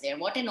mother-in-law is there.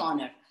 What an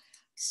honor.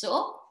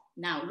 So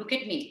now look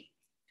at me.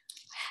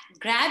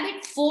 Grab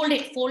it,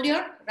 fold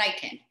your right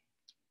hand.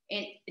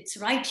 And it's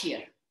right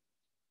here.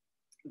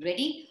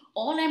 Ready?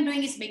 All I'm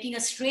doing is making a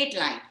straight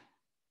line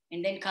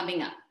and then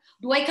coming up.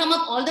 Do I come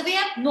up all the way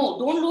up? No,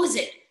 don't lose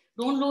it.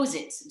 Don't lose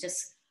it.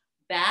 Just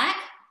back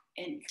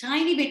and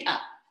tiny bit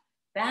up.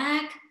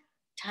 Back,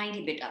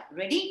 tiny bit up.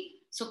 Ready?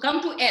 So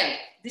come to L.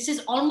 This is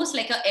almost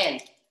like a L.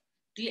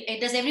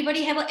 Does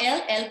everybody have a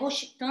L? Elbow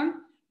turn.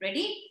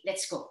 Ready?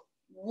 Let's go.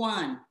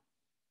 1,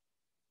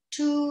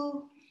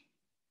 2,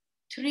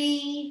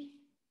 3,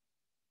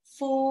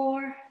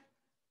 4,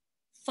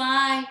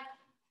 5,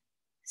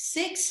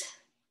 6.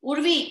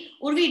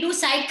 Urvi, do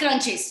side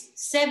crunches.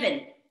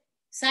 7,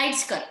 side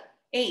skirt.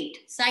 8,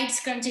 side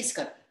crunches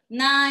skirt.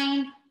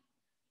 9,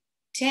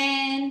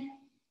 10,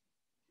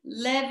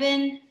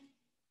 11,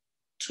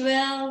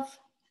 12,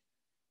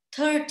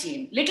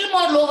 13. Little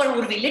more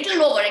lower, Urvi. Little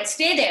lower and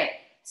stay there.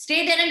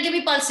 Stay there and give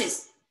me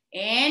pulses.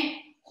 And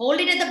hold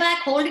it at the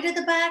back. Hold it at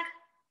the back.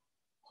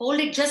 Hold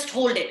it. Just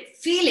hold it.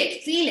 Feel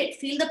it. Feel it.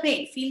 Feel the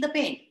pain. Feel the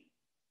pain.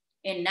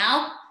 And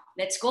now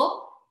let's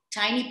go.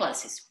 Tiny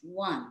pulses.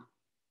 1.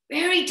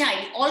 Very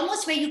tiny.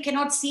 Almost where you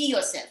cannot see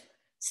yourself.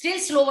 Still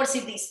slower,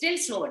 Siddhi. Still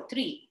slower.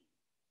 3,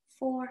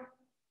 4,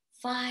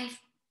 5,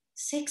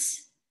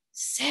 6,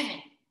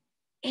 7,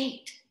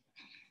 8,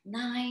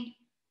 9,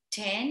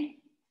 10.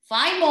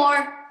 5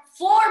 more.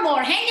 4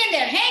 more. Hang in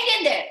there. Hang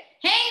in there.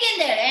 Hang in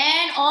there.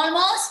 And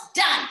almost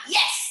done.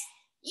 Yes.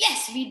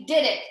 Yes, we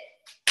did it.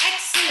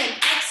 Excellent.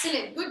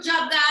 Excellent. Good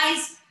job,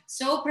 guys.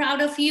 So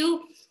proud of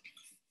you.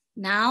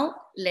 Now,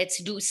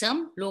 let's do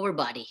some lower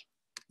body.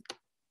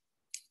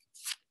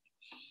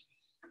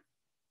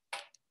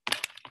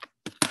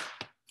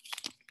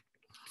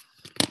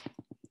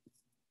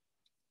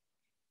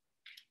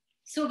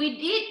 So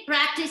we did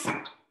practice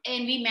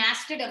and we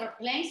mastered our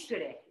planks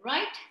today,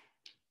 right?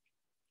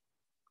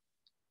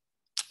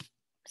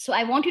 So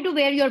I want you to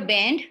wear your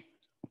band.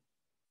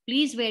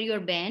 Please wear your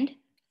band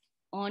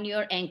on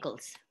your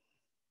ankles.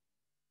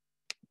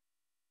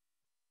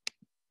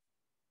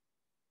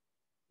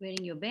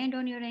 Wearing your band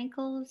on your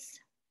ankles.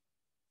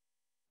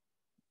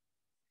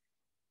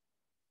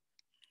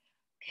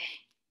 Okay.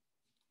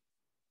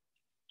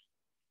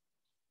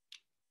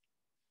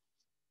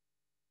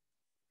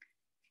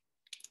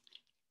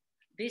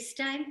 This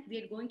time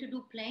we are going to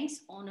do planks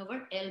on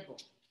our elbow.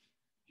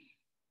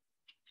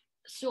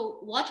 So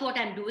watch what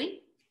I'm doing.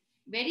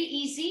 Very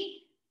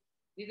easy.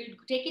 We will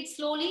take it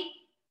slowly.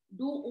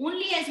 Do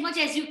only as much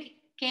as you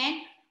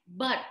can,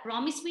 but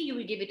promise me you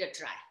will give it a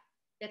try.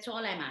 That's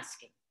all I'm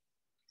asking.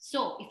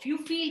 So if you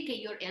feel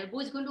your elbow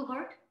is going to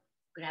hurt,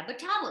 grab a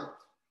towel.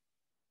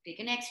 Take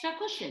an extra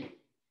cushion.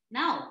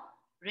 Now,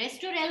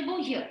 rest your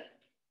elbow here.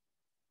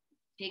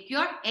 Take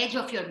your edge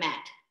of your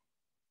mat.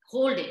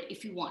 Hold it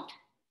if you want.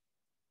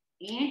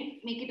 And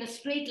make it a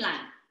straight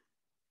line.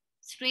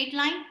 straight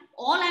line.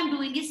 All I'm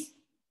doing is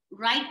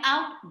right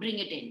out, bring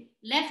it in.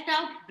 Left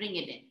out, bring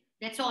it in.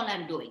 That's all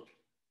I'm doing.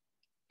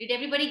 Did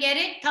everybody get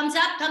it? Thumbs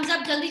up,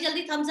 jaldi,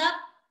 jaldi, thumbs up.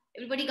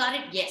 Everybody got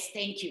it? Yes,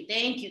 thank you,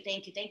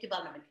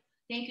 Bhavna.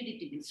 Thank you,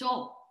 Dipti.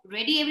 So,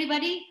 ready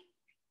everybody?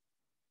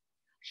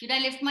 Should I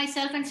lift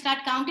myself and start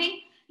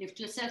counting? Lift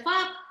yourself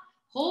up.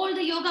 Hold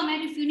the yoga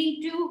mat if you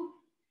need to.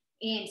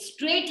 And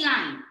straight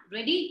line.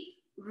 Ready?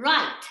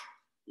 Right,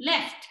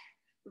 left,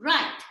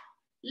 right,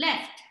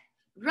 left,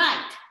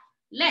 right,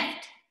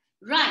 left,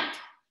 right,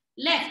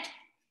 left.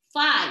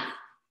 5,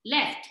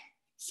 left,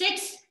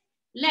 6,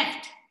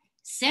 left,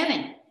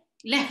 7,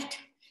 left,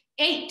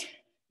 8,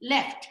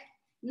 left,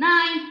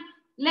 9,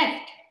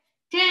 left,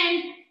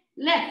 10,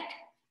 left,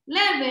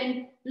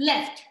 11,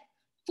 left,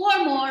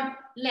 4 more,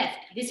 left.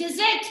 This is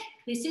it.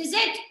 This is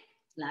it.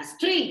 Last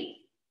 3,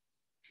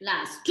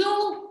 last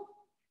 2,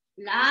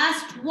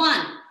 last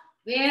 1.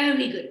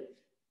 Very good.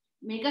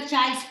 Make a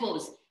child's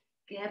pose.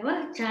 Grab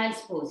a child's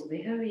pose.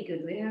 Very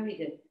good, very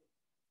good.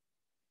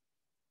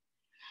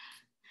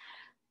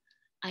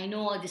 I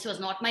know this was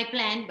not my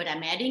plan, but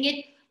I'm adding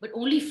it, but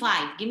only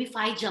 5. Give me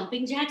 5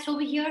 jumping jacks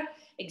over here.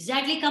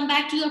 Exactly, come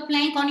back to your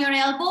plank on your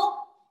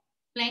elbow.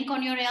 Plank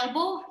on your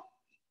elbow.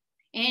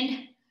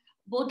 And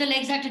both the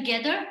legs are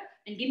together.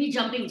 And give me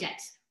jumping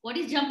jacks. What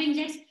is jumping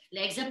jacks?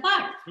 Legs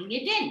apart. Bring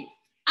it in.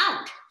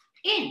 Out.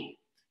 In.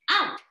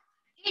 Out.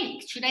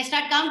 In. Should I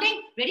start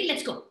counting? Ready?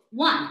 Let's go.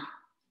 1,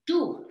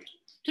 2,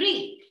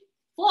 3,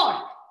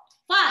 4,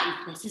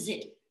 5. This is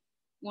it.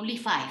 Only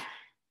 5.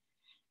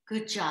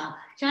 Good job.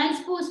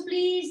 Child's pose,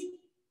 please.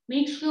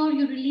 Make sure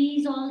you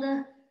release all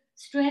the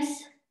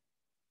stress.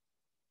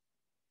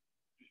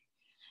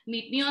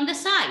 Meet me on the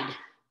side.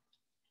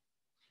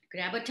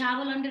 Grab a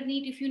towel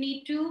underneath if you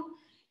need to.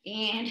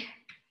 And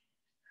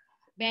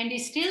band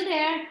is still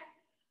there.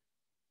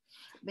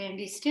 Band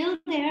is still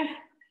there.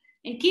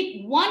 And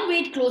keep one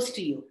weight close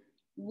to you.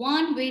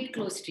 One weight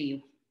close to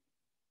you.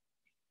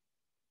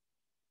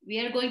 We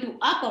are going to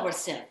up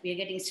ourselves. We are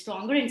getting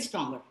stronger and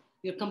stronger.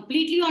 You're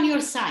completely on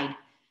your side.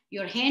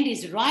 Your hand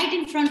is right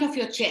in front of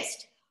your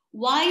chest.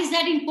 Why is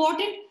that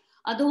important?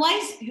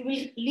 Otherwise, you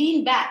will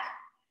lean back.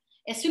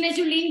 As soon as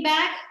you lean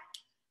back,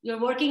 you're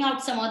working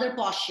out some other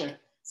posture,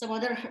 some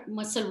other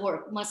muscle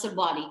work, muscle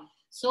body.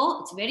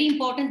 So it's very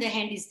important the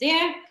hand is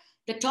there.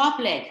 The top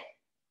leg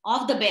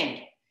of the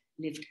bend.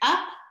 Lift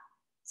up,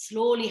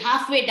 slowly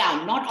halfway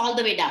down, not all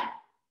the way down.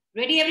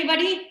 Ready,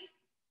 everybody?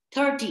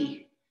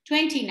 30,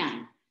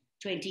 29,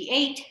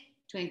 28,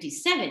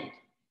 27,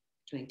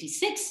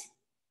 26,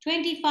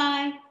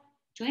 25,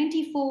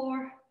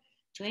 24,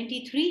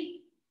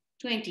 23,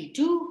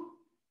 22,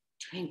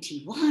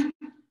 21,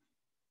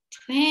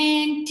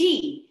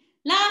 20.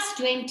 Last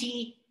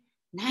 20,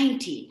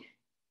 19,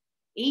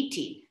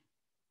 18,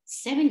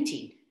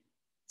 17,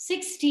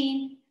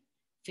 16,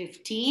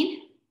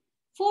 15,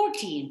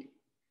 14,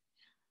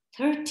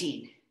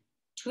 13,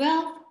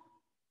 12,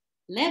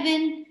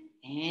 11,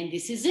 and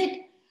this is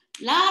it.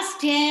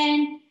 Last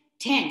 10,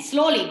 10.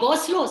 Slowly, go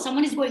slow.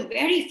 Someone is going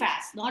very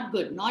fast. Not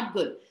good, not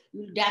good.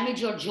 You will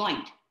damage your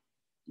joint.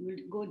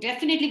 You will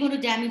definitely going to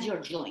damage your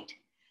joint.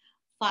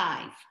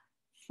 5,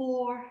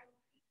 4,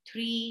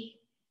 3,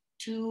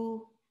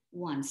 2,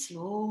 1.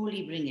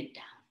 Slowly bring it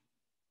down.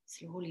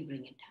 Slowly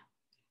bring it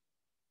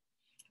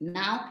down.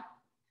 Now,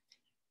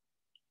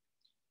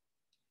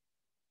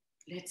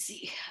 let's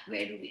see,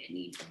 where do we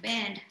need the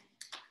band?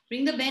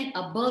 Bring the band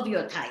above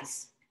your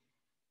thighs.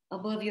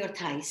 Above your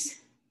thighs.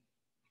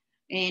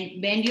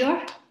 And bend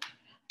your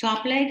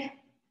top leg.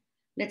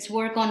 Let's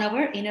work on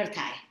our inner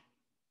thigh.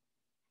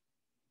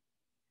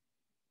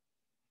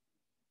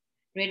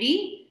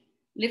 Ready?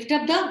 Lift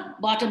up the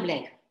bottom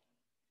leg.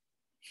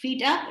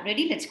 Feet up.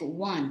 Ready? Let's go.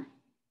 1,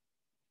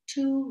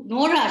 2,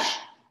 no rush.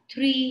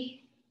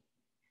 3,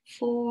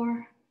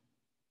 4,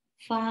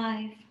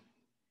 5,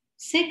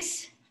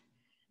 6,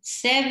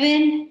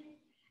 7,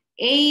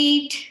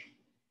 8,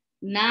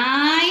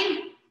 9,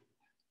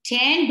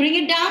 10. Bring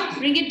it down.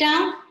 Bring it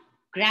down.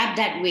 Grab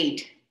that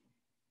weight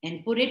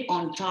and put it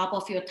on top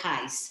of your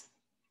thighs.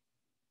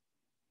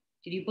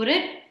 Did you put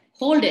it?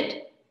 Hold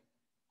it.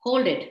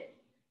 Hold it.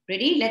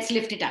 Ready? Let's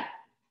lift it up.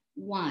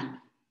 1,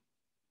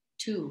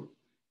 2,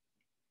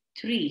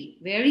 3.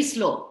 Very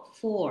slow.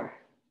 4,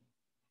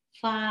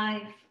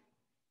 5,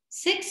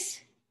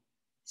 6,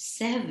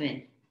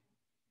 7,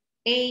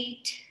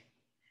 8,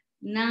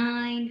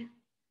 9,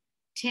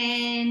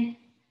 10.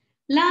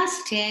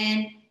 Last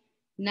 10,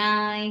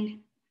 9,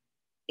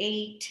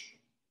 8,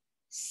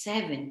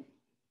 7,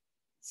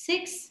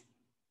 6,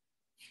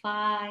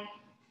 5,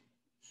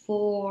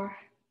 4,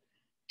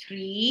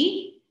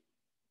 3,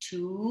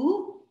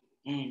 2,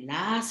 and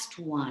last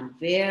 1.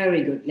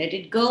 Very good. Let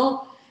it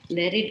go.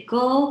 Let it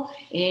go.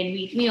 And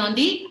meet me on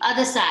the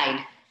other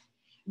side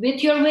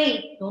with your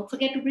weight. Don't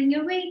forget to bring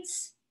your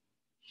weights.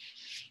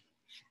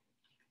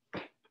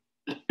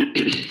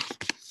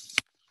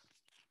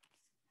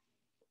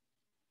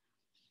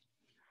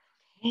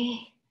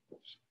 Okay.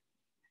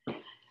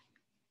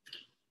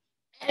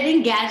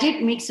 Adding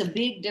gadget makes a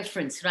big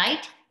difference,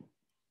 right?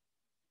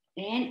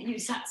 And you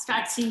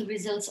start seeing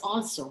results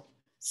also.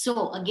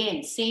 So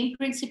again, same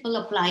principle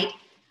applied,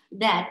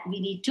 that we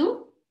need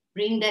to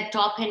bring that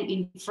top hand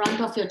in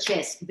front of your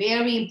chest.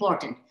 Very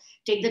important.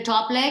 Take the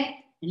top leg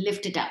and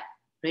lift it up.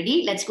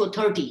 Ready? Let's go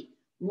 30.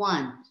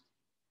 1,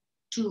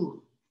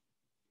 2,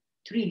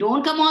 3.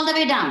 Don't come all the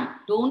way down.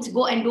 Don't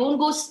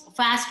go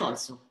fast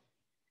also.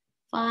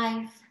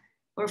 5.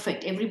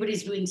 Perfect.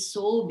 Everybody's doing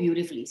so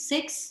beautifully.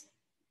 6,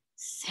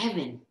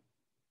 7,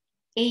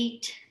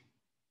 8,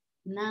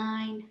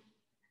 9,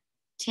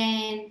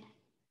 10,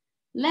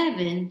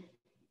 11,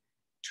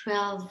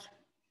 12,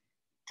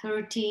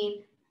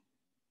 13,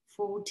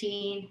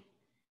 14,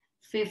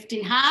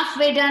 15.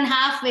 Halfway done,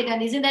 halfway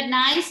done. Isn't that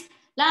nice?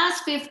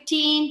 Last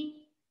 15,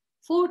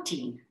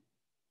 14,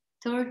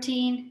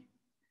 13,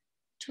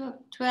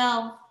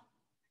 12,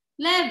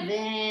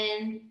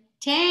 11,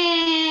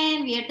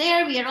 10. We are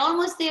there. We are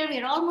almost there. We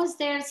are almost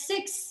there.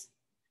 6,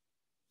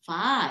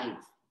 5,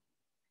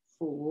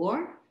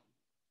 4,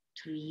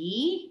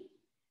 3,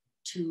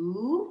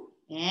 2,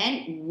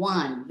 and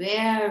 1.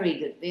 Very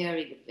good.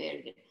 Very good.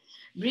 Very good.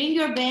 Bring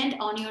your bend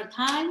on your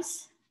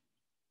thighs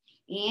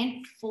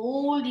and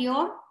fold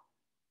your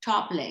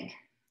top leg.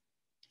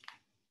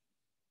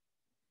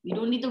 We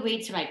don't need the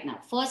weights right now.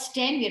 First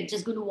 10, we are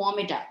just going to warm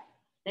it up.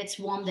 Let's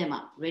warm them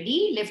up.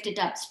 Ready? Lift it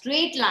up.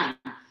 Straight line.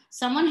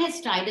 Someone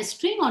has tied a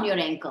string on your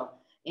ankle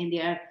and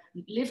they are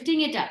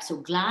lifting it up. So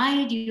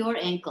glide your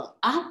ankle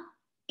up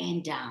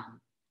and down.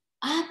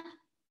 Up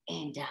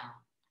and down.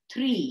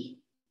 3,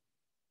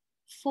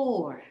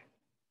 4,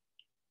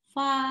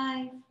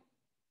 5,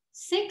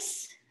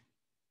 6,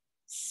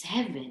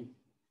 7,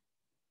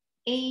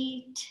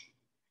 8,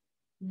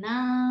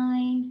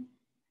 9,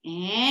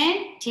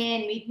 and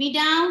 10. Meet me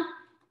down.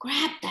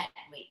 Grab that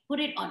weight. Put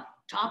it on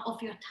top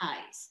of your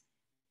thighs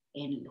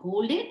and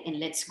hold it, and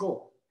let's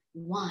go.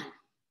 1,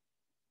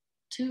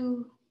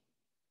 2,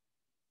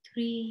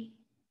 3,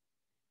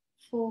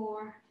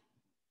 4,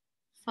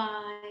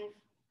 5,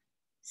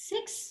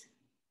 6,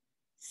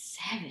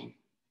 7,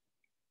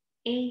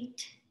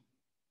 8,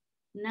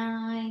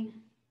 9,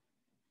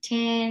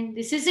 10.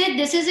 This is it.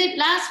 This is it.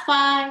 Last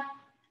 5,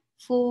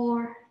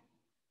 4,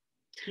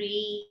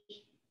 3,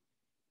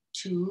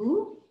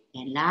 2,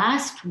 and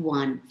last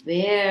 1.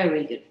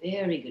 Very good.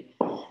 Very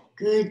good.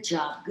 Good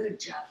job. Good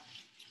job.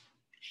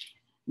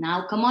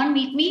 Now come on,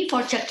 meet me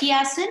for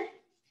Chakyasan.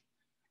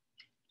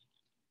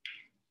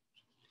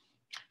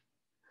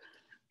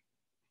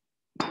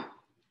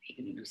 We're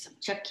going to do some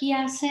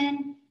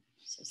Chakyasan.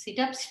 So sit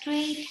up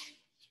straight.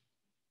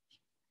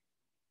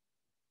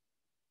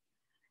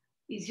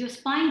 Is your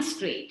spine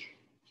straight?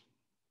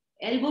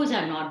 Elbows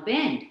are not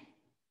bent.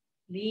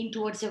 Lean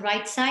towards the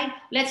right side.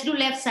 Let's do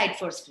left side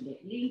first today.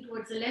 Lean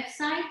towards the left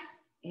side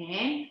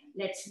and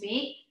let's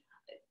make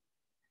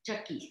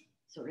Chakki.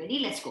 So ready?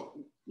 Let's go.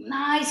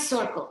 Nice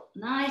circle.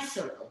 Nice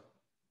circle.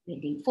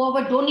 Bending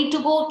forward. Don't need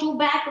to go too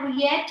back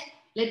yet.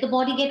 Let the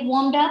body get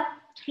warmed up.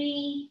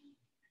 3,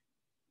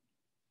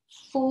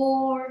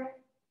 4,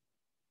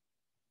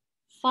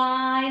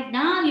 5.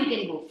 Now you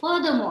can go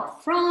further more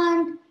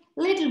front.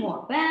 Little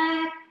more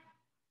back.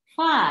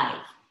 5,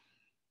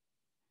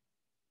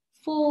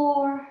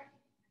 4,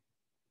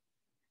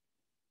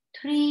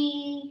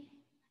 3,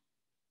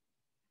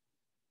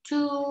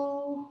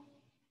 2,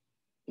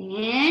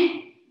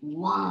 and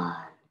 1.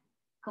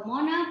 Come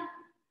on up.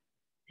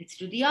 Let's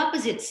do the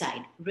opposite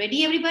side.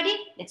 Ready, everybody?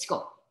 Let's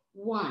go.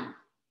 1,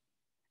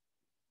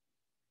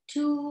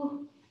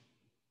 2,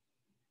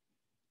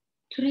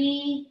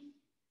 3,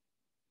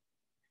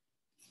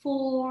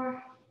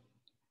 4,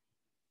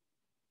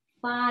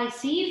 5.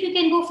 See if you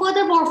can go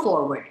further more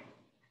forward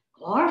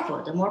or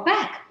further more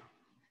back.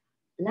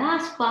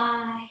 Last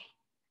 5,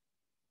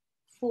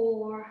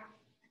 4,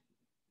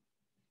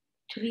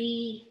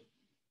 3,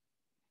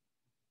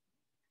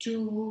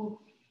 2,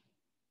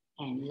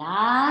 and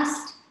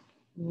last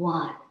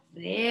 1.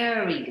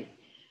 Very good.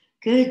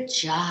 Good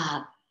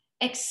job.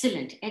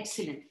 Excellent.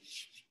 Excellent.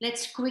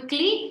 Let's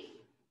quickly,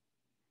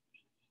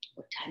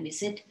 what time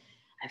is it?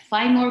 I have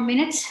 5 more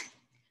minutes.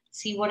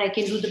 See what I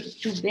can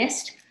do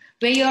best.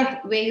 Where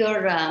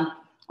you're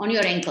on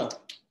your ankle.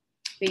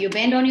 Where you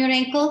bend on your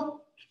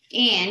ankle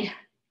and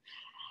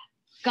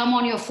come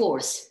on your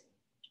fours.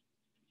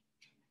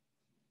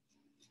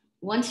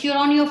 Once you're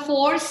on your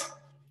fours,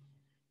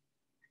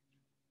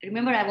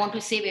 remember I want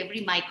to save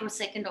every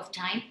microsecond of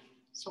time.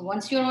 So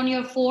once you're on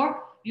your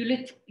 4,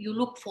 you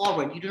look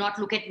forward. You do not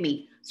look at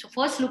me. So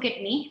first look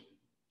at me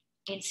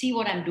and see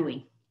what I'm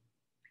doing.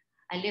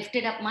 I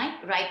lifted up my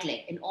right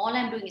leg and all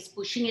I'm doing is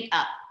pushing it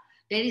up.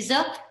 There is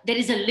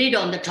a lid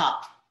on the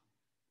top.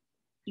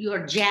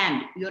 You're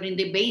jammed. You're in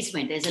the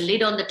basement. There's a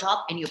lid on the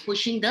top and you're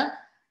pushing the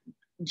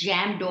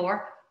jam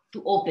door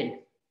to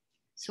open.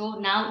 So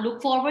now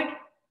look forward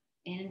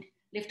and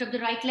lift up the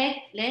right leg.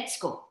 Let's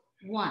go.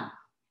 1,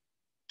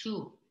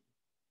 2,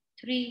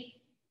 3,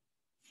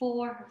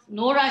 4.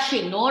 No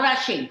rushing, no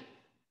rushing.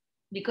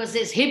 Because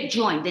there's hip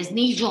joint, there's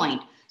knee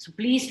joint. So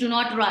please do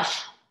not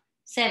rush.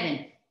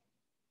 7,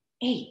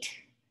 8,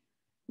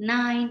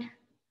 9,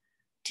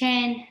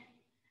 10,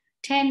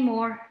 10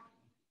 more.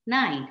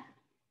 9,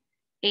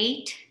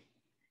 8,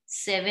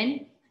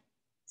 7,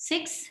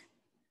 6,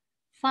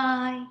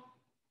 5,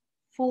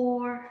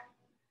 4,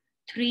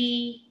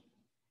 3,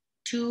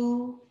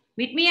 2.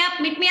 Meet me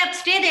up.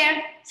 Stay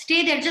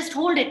there, just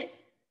hold it.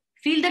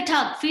 Feel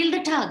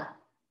the tug.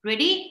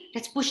 Ready?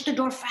 Let's push the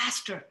door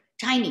faster.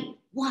 Tiny.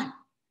 1,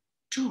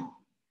 2,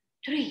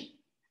 3,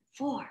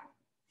 4,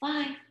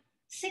 5,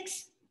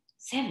 6,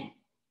 7,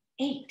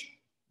 8,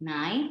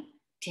 9,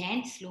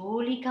 10.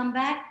 Slowly come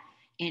back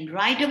and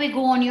right away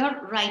go on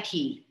your right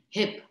heel,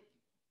 hip.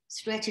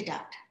 Stretch it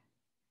out.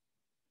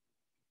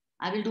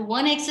 I will do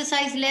one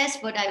exercise less,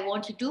 but I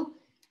want you to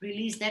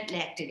release that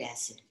lactic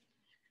acid.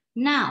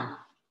 Now,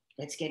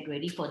 let's get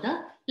ready for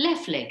the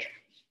left leg.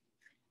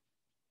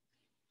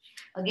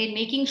 Again,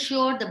 making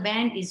sure the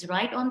band is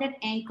right on that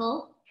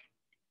ankle.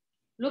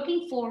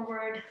 Looking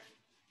forward,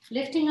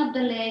 lifting up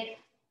the leg,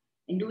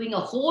 and doing a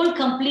whole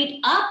complete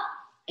up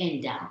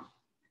and down.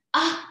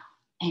 Up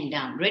and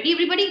down. Ready,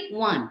 everybody?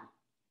 1,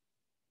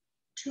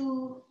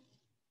 2,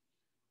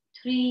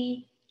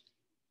 3,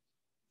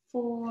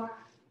 4,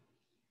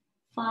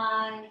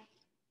 5,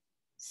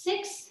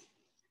 6,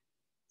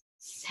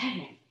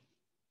 7,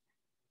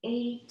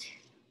 8,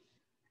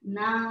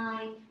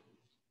 9,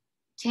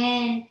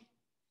 10.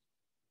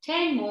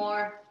 10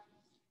 more.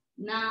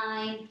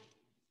 9,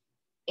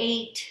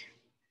 8.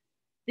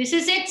 This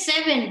is it.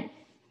 7.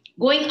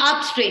 Going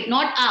up straight,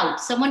 not out.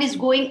 Someone is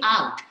going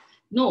out.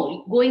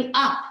 No, going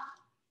up.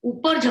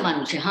 Upar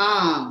jawanu છે.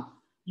 Ha.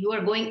 You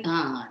are going,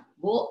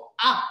 go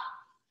up.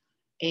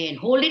 And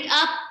hold it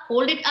up,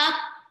 hold it up,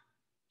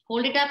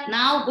 hold it up.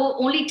 Now go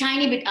only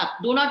tiny bit up.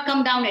 Do not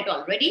come down at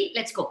all. Ready?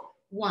 Let's go.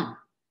 1,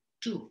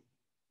 2,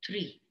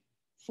 3,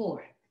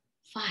 4,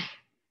 5,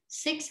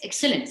 6.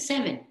 Excellent.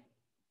 7,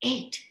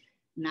 8,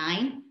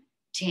 9,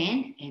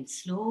 10. And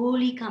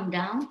slowly come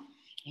down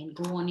and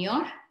go on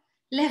your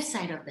left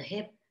side of the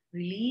hip.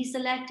 Release the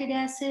lactic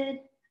acid.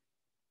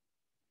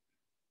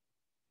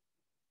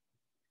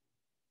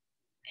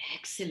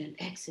 Excellent,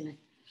 excellent.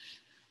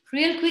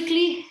 Real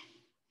quickly,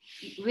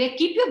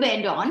 keep your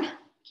bend on.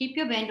 Keep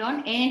your bend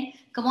on and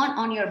come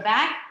on your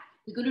back.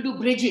 We're going to do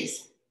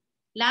bridges.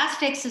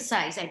 Last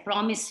exercise, I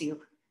promise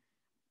you.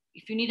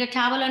 If you need a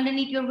towel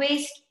underneath your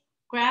waist,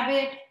 grab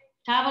it.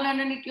 Towel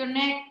underneath your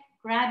neck,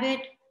 grab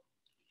it.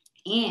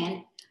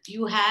 And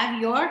you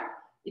have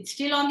it's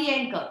still on the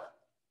ankle.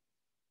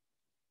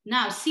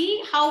 Now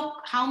see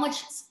how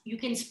much you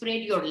can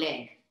spread your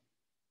leg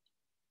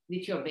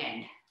with your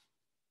bend.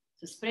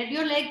 So spread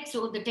your leg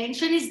so the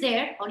tension is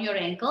there on your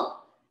ankle.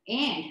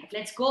 And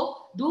let's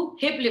go do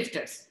hip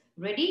lifters.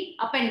 Ready?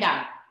 Up and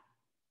down.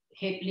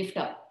 Hip lift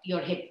up.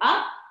 Your hip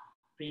up,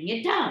 bring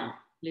it down.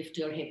 Lift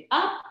your hip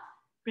up,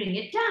 bring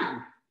it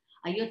down.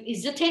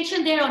 Is the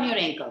tension there on your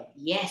ankle?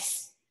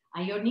 Yes.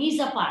 Are your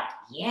knees apart?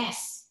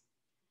 Yes.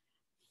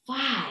 5,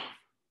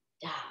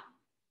 down.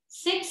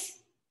 6,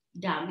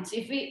 down.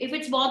 If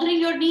it's bothering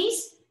your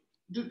knees,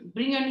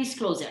 bring your knees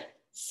closer.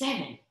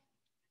 7,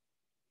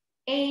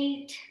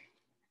 8,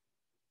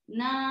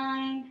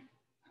 9,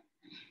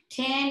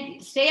 10.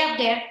 Stay up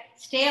there.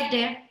 Stay up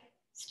there.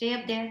 Stay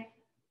up there.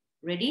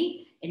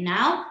 Ready? And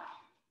now,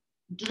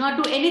 do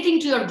not do anything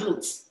to your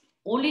glutes.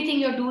 Only thing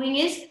you're doing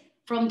is,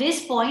 from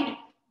this point,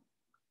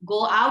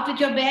 go out with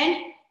your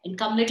bend and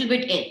come a little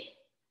bit in.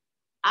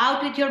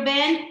 Out with your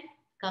bend,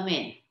 come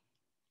in.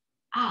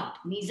 Out.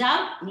 Knees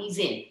out, knees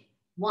in.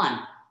 1,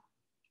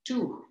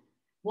 2.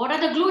 What are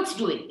the glutes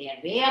doing? They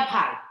are way up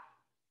high.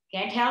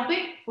 Can't help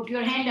it? Put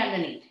your hand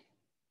underneath.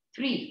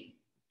 3,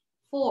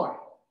 4,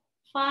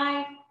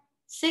 5,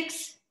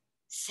 6,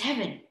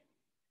 7,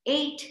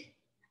 8,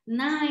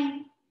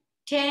 9,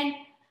 10.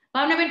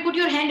 Bhavna, put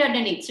your hand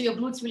underneath so your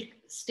glutes will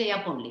stay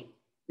up only.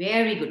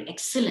 Very good.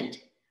 Excellent.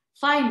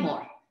 5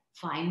 more.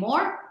 5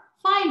 more.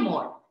 5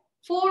 more.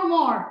 4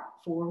 more.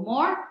 4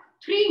 more.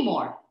 3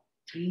 more.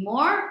 3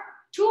 more.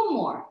 2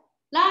 more.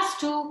 Last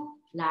 2.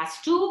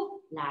 Last 2.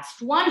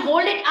 Last 1.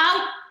 Hold it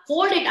out.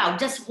 Hold it out.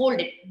 Just hold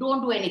it.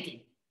 Don't do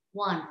anything.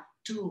 1,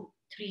 2,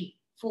 3,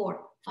 4,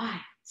 5,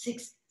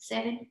 6,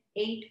 7,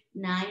 8,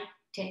 9,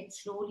 10.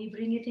 Slowly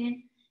bring it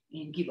in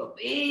and give a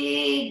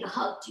big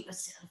hug to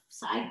yourself.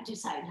 Side to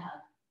side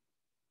hug.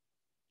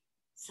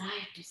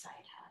 Side to side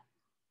hug.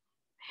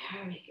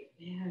 Very good.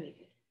 Very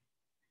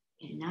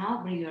good. And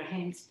now bring your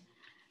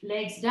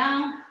legs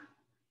down.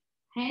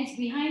 Hands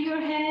behind your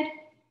head.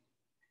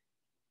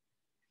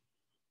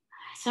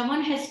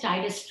 Someone has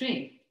tied a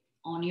string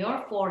on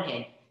your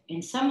forehead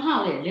and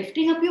somehow they're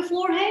lifting up your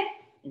forehead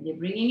and they're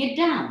bringing it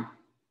down.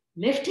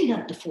 Lifting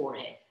up the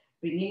forehead,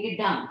 bringing it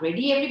down.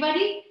 Ready,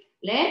 everybody?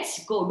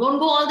 Let's go. Don't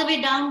go all the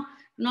way down.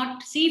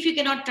 See if you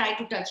cannot try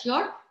to touch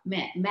your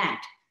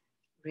mat.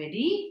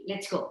 Ready?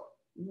 Let's go.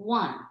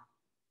 1,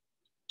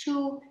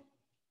 2,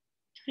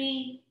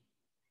 3,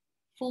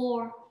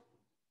 4,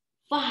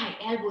 5.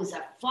 Elbows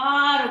are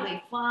far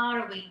away,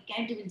 far away. You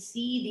can't even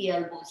see the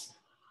elbows.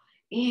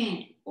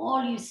 And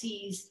all you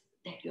see is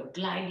that you're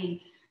gliding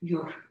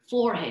your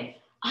forehead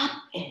up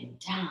and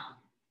down,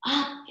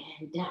 up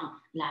and down.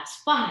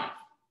 Last 5,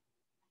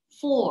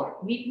 4.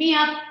 Meet me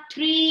up.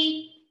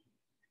 3,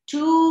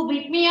 2.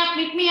 Meet me up.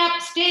 Meet me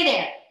up. Stay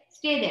there.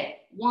 Stay there.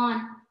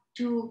 1,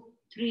 2,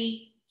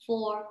 3,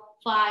 4,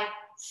 5,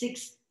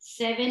 6,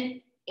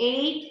 7,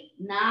 8,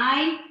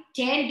 9,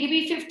 10. Give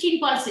me 15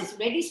 pulses.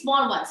 Ready?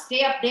 Small ones.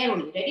 Stay up there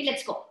only. Ready?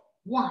 Let's go.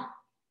 1,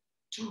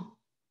 2,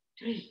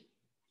 3,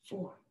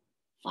 4,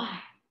 5,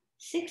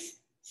 6,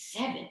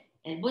 7.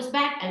 Elbows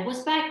back.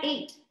 Elbows back.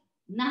 8,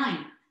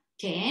 9,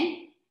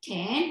 10,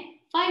 10.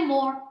 5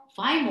 more.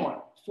 5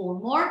 more. 4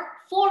 more.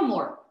 4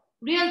 more.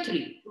 Real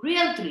 3.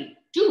 Real 3.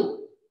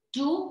 2.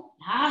 2.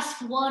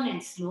 Last one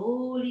and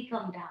slowly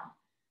come down.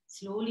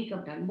 Slowly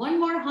come down. One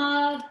more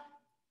hug.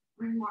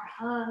 One more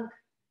hug.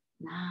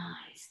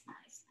 Nice,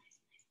 nice, nice,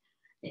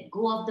 nice. Let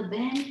go of the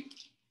bend.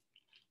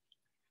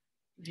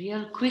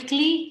 Real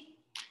quickly.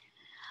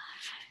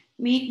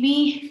 Meet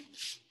me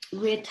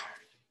with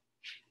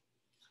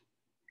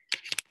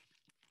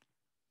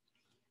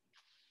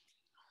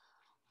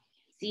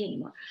see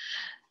anymore.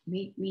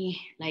 Meet me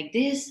like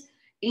this.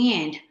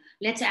 And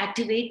let's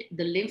activate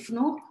the lymph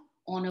node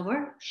on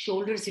our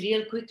shoulders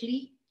real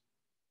quickly.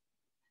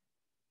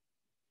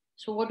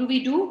 So what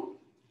do?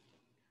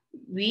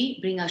 We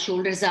bring our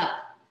shoulders up.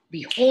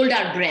 We hold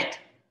our breath.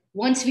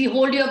 Once we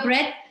hold your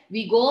breath,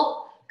 we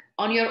go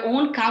on your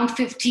own, count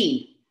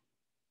 15.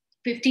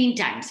 15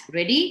 times.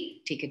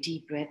 Ready? Take a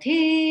deep breath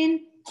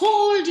in.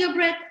 Hold your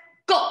breath.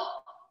 Go.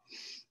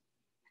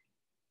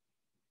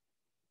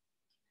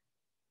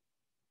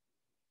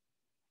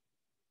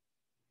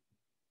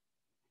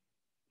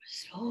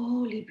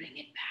 Slowly bring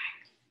it back.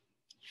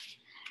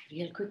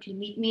 Real quickly,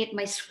 meet me at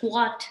my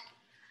squat.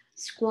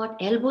 Squat,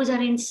 elbows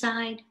are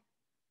inside.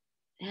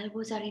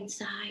 Elbows are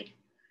inside.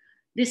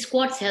 This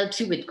squat helps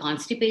you with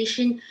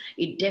constipation.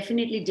 It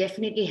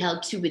definitely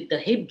helps you with the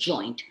hip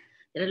joint.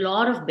 There are a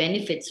lot of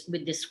benefits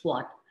with this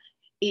squat.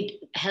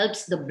 It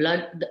helps the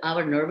blood,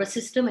 our nervous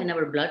system and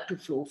our blood to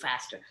flow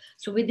faster.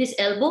 So with this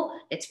elbow,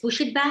 let's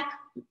push it back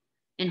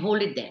and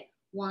hold it there.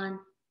 1,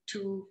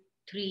 2,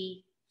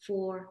 3,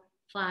 4,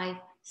 5,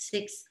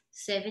 6,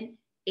 7,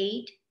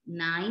 8,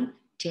 9,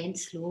 10.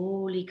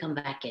 Slowly come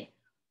back in.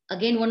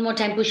 Again, one more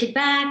time, push it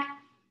back.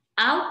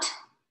 Out,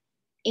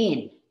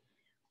 in,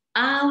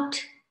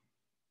 out,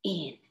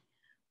 in.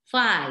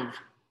 5,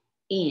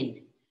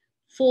 in.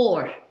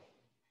 4,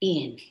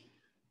 in.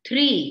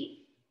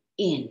 3,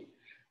 in.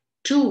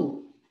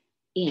 2,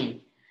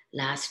 in.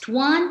 Last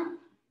one.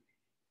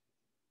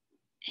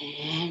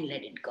 And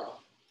let it go.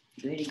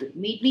 Very good.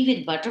 Meet me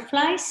with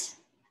butterflies.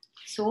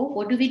 So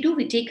what do?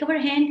 We take our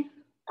hand,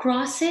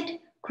 cross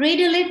it,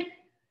 cradle it,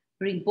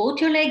 bring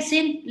both your legs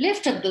in,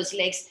 lift up those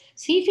legs.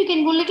 See if you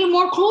can go a little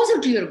more closer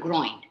to your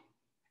groin.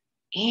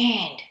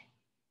 And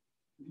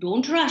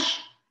don't rush.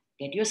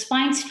 Get your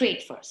spine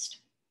straight first.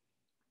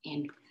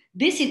 And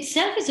this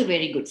itself is a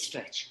very good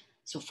stretch.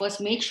 So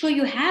first make sure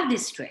you have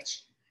this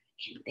stretch.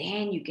 And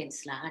then you can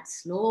start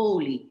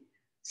slowly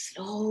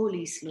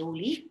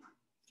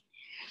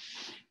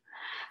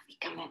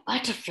become a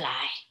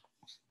butterfly.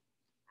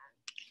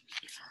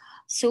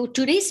 So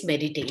today's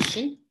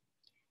meditation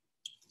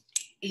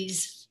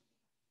is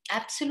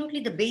absolutely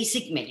the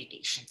basic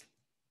meditation.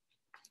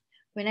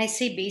 When I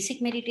say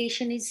basic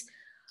meditation, is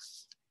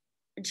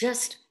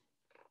just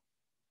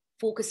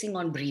focusing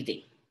on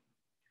breathing.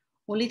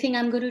 Only thing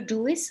I'm going to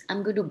do is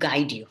I'm going to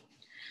guide you.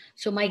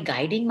 So my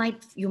guiding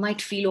you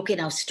might feel, okay,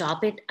 now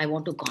stop it. I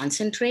want to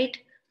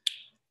concentrate.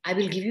 I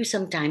will give you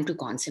some time to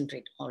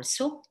concentrate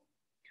also.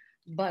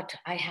 But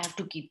I have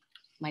to keep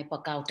my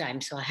pakao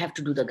time, so I have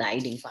to do the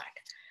guiding part.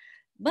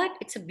 But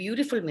it's a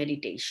beautiful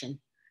meditation.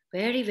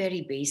 Very,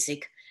 very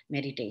basic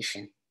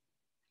meditation.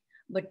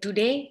 But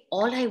today,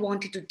 all I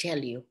wanted to tell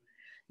you,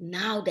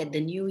 now that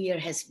the new year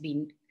has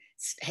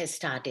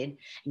started,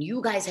 and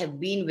you guys have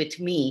been with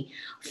me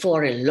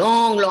for a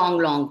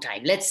long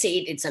time. Let's say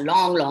it's a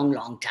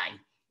long time,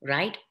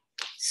 right?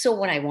 So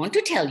what I want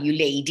to tell you,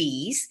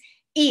 ladies,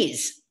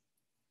 is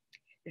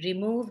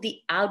remove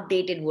the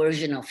outdated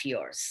version of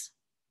yours.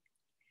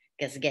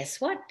 Because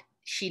guess what?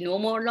 She no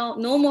more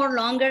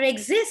longer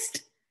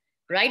exists.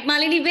 Right,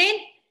 Malini Bain?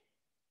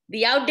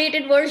 The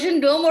outdated version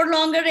no more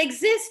longer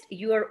exists.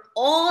 You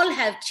all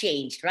have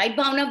changed. Right,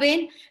 Bhavna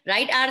Bain?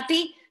 Right,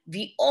 Aarti?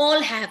 We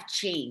all have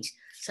changed.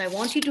 So I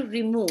want you to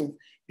remove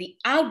the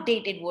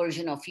outdated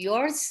version of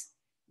yours,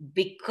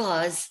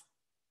 because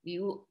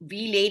we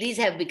ladies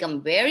have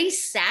become very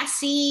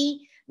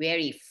sassy,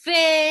 very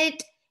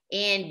fit,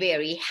 and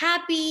very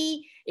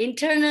happy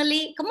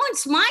internally. Come on,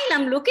 smile.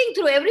 I'm looking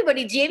through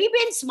everybody. JV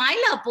Ben,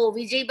 smile up. Oh,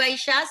 Vijay Bhai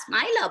Shah,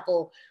 smile up.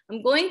 Oh,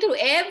 I'm going through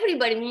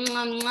everybody.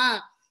 Mwah,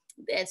 mwah.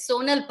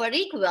 Sonal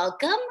Parikh,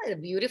 welcome. A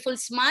beautiful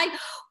smile.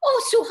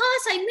 Oh,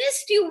 Suhas, I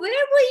missed you. Where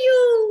were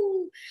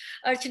you?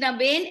 Archana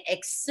Ben,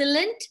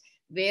 excellent.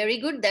 Very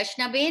good.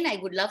 Dashna Ben, I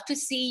would love to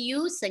see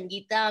you.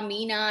 Sangeeta,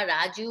 Meena,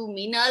 Raju,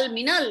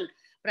 Minal.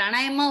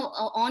 Pranayama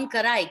on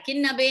Karai.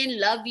 Kinna Ben,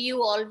 love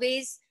you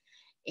always.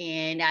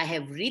 And I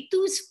have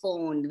Ritu's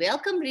phone.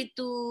 Welcome,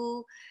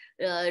 Ritu.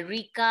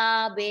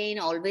 Rika Ben,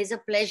 always a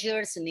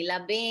pleasure.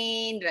 Sunila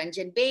Ben,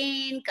 Ranjan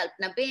Ben,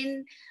 Kalpana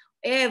Ben.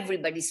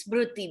 Everybody,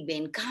 Smriti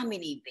Ben,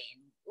 Kamini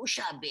Ben,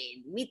 Usha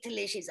Ben,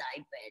 Mithlesh's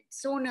iPad,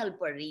 Sonal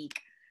Parikh.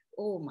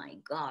 Oh my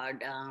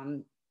God.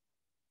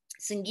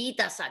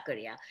 Sangeeta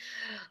Sakaria,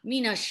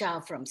 Meena Shah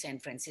from San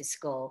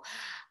Francisco,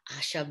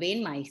 Asha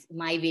Ben,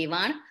 my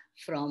Vevan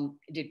from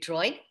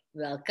Detroit,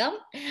 welcome.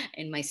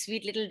 And my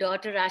sweet little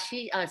daughter,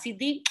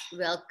 Siddhi,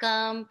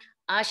 welcome.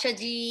 Asha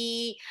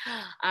ji,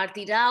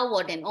 Aarti Rao,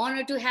 what an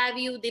honor to have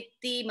you.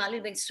 Dipti,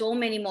 Malin, and so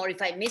many more.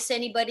 If I miss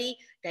anybody,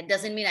 that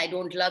doesn't mean I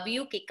don't love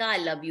you. Kika, I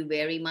love you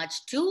very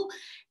much too.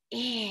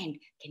 And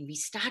can we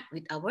start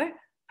with our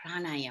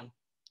pranayam?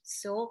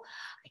 So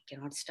I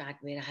cannot start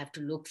where I have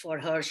to look for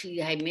her.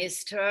 I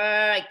missed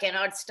her. I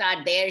cannot start.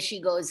 There she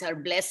goes. Her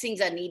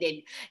blessings are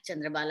needed.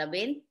 Chandrabala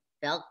Ben,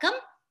 welcome.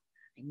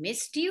 I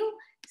missed you.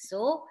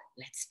 So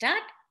let's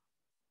start.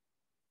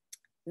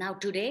 Now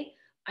today,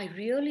 I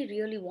really,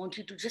 really want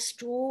you to just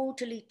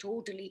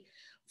totally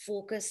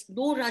focus.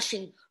 No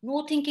rushing,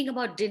 no thinking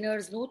about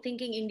dinners, no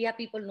thinking India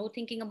people, no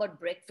thinking about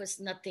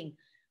breakfast, nothing.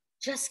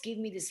 Just give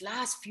me this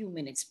last few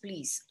minutes,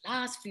 please.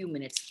 Last few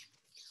minutes.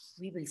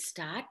 We will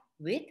start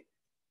with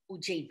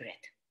Ujjayi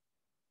breath.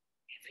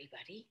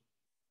 Everybody,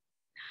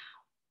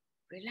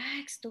 now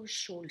relax those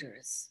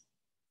shoulders.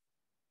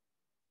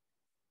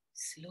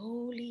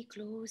 Slowly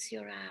close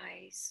your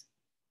eyes.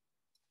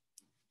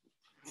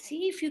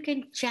 See if you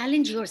can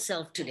challenge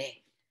yourself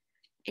today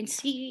and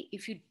see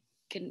if you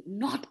can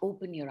not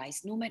open your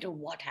eyes no matter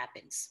what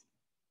happens.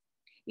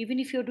 Even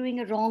if you're doing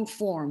a wrong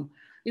form,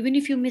 even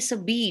if you miss a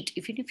beat,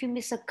 even if you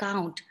miss a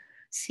count,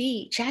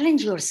 see,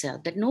 challenge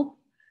yourself that no,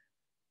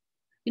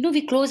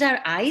 we close our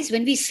eyes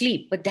when we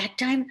sleep, but that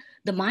time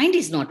the mind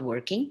is not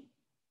working.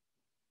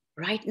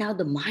 Right now,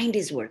 the mind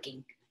is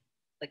working,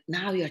 but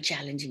now you're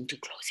challenging to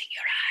closing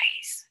your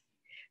eyes.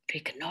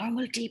 Take a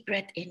normal deep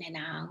breath in and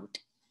out.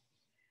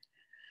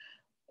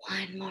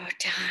 One more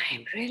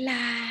time.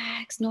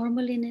 Relax.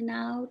 Normal in and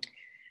out.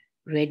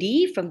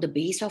 Ready from the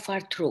base of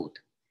our throat.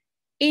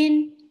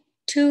 In,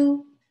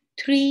 2,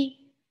 3,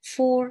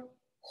 4.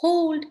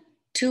 Hold.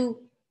 2,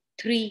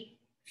 3,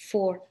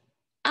 4.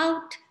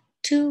 Out.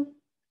 2,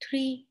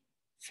 3,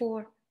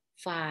 4,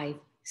 5,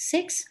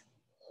 6.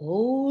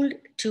 Hold.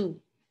 2.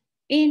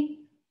 In.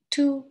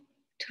 2,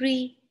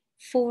 3,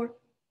 4.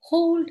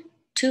 Hold.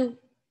 2,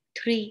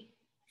 3,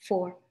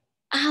 4.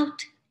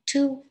 Out.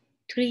 2,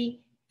 3,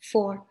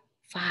 4,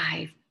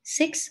 5,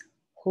 6.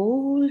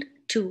 Hold.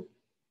 2.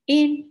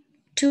 In.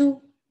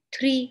 2,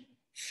 3,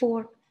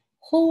 4.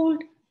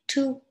 Hold.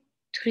 2,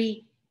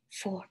 3,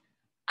 4.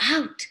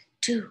 Out.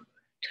 2,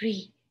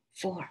 3,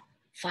 4,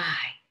 5,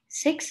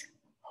 6.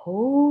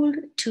 Hold.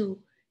 2.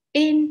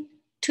 In.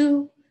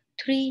 2,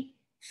 3,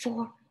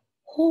 4.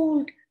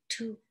 Hold.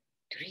 2,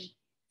 3,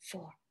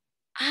 4.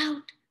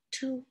 Out.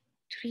 2,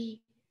 3,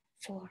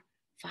 4,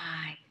 5,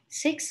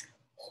 6.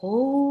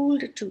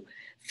 Hold. 2.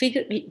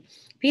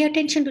 Pay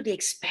attention to the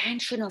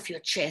expansion of your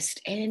chest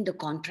and the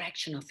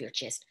contraction of your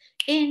chest.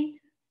 In.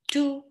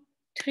 2,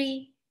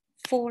 3,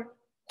 4.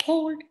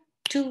 Hold.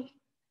 2,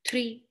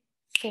 3,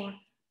 4.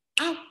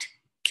 Out.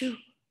 2,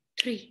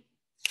 3,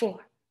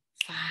 4,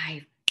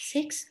 5,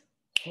 6.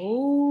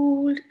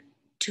 Hold.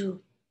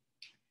 2.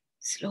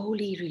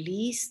 Slowly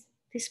release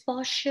this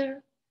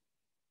posture.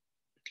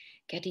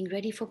 Getting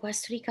ready for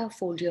Bhastrika.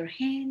 Fold your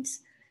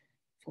hands.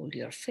 Fold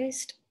your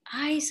fist.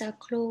 Eyes are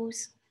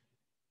closed.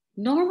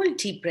 Normal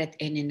deep breath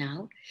in and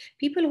out.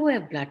 People who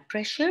have blood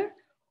pressure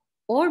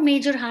or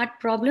major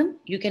heart problem,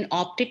 you can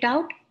opt it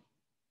out.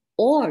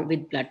 Or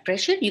with blood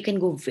pressure, you can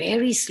go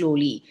very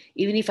slowly,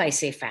 even if I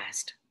say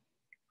fast.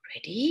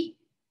 Ready?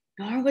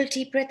 Normal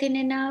deep breath in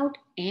and out.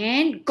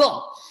 And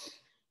go.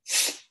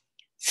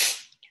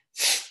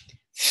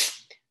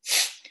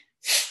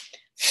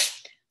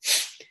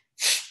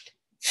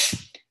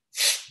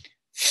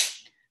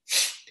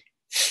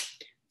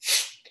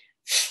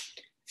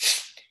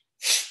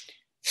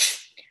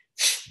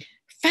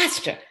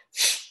 Faster.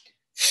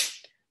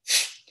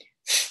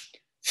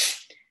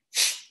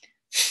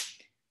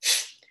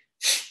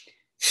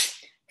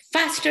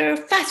 Faster,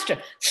 faster.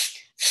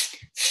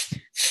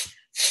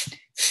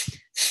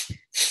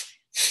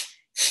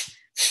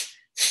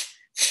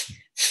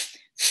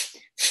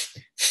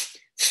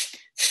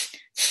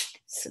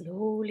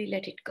 Slowly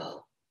let it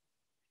go.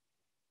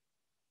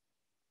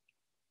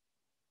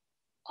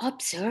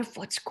 Observe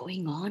what's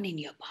going on in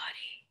your body.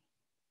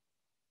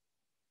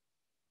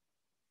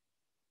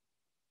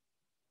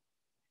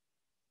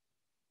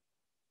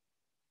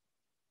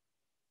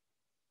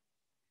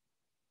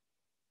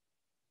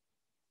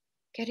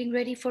 Getting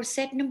ready for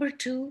set number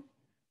 2.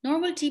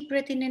 Normal deep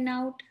breath in and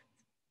out.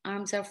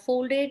 Arms are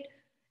folded.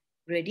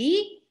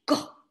 Ready?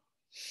 Go.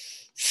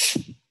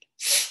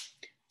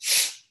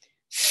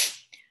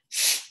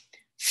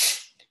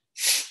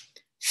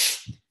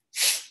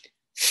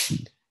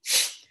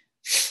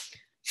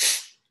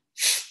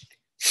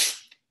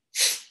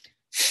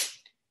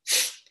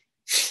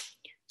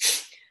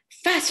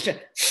 Faster.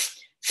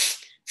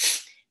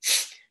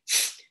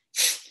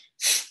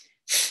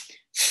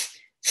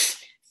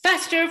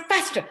 Faster,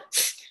 faster.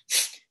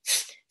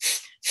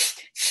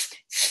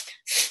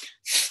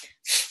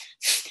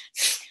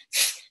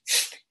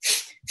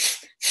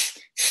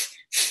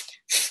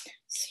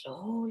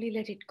 Slowly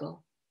let it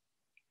go.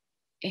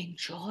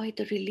 Enjoy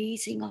the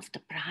releasing of the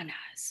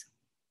pranas.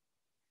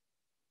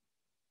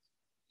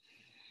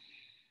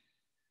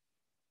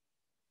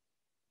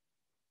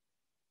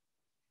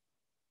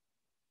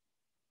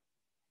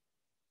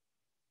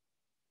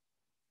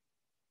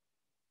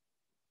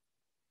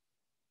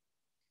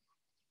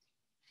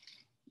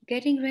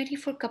 Getting ready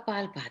for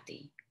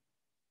Kapalbhati.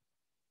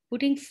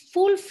 Putting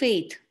full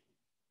faith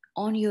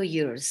on your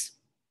ears.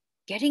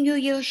 Getting your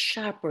ears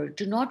sharper.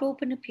 Do not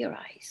open up your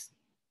eyes.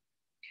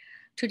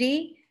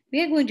 Today,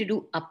 we are going to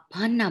do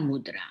Appanna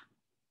Mudra.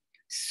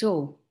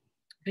 So,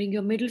 bring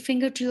your middle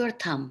finger to your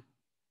thumb.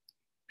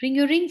 Bring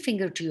your ring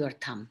finger to your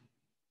thumb.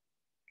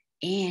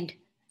 And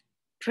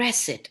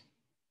press it.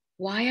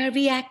 Why are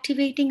we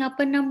activating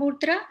Appanna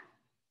Mudra?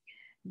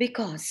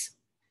 Because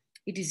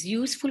it is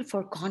useful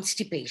for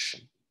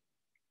constipation.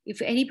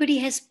 If anybody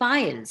has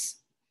piles,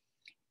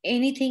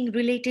 anything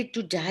related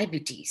to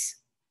diabetes,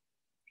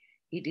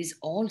 it is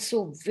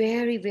also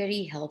very,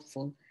 very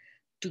helpful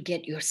to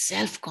get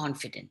yourself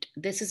confident.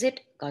 This is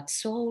it, got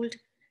sold.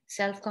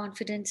 Self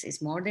confidence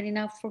is more than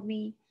enough for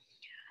me.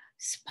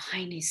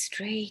 Spine is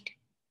straight.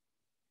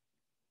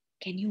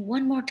 Can you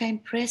one more time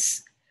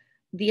press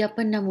the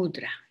Appanna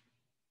Mudra?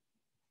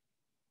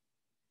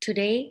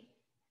 Today,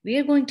 we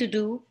are going to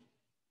do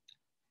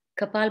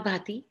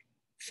Kapalbhati.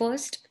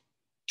 First,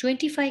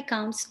 25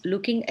 counts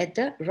looking at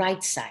the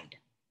right side.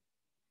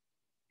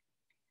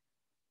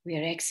 We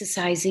are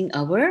exercising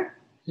our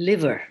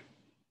liver.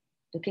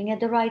 Looking at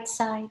the right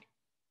side.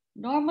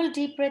 Normal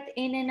deep breath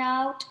in and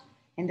out.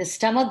 And the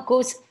stomach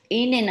goes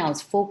in and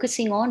out,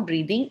 focusing on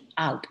breathing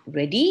out.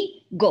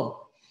 Ready?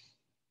 Go.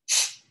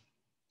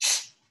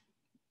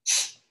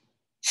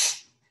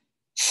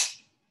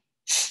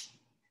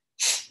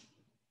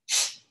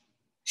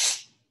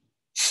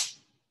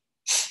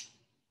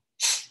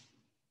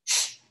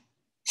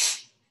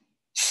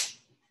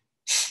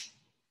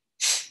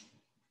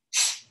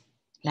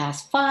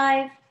 Last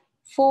 5,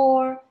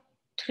 4,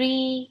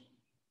 3,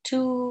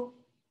 2,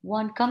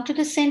 1. Come to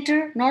the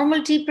center.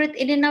 Normal deep breath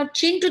in and out.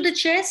 Chin to the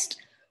chest.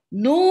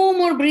 No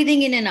more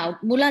breathing in and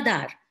out.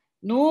 Muladhar.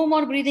 No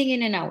more breathing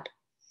in and out.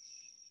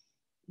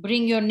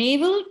 Bring your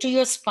navel to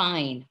your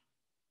spine.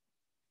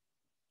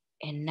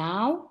 And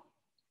now,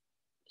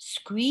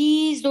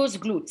 squeeze those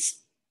glutes.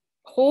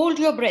 Hold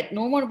your breath.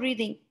 No more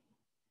breathing.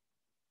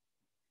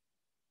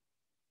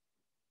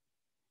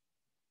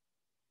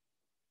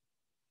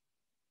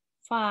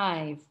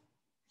 5,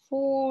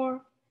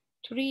 4,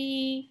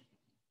 3,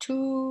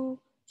 2,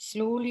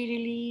 slowly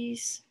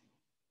release.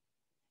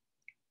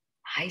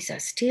 Eyes are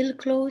still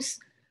closed,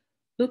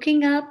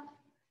 looking up,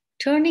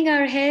 turning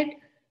our head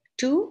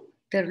to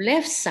the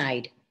left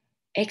side,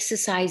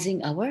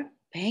 exercising our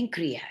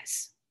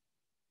pancreas.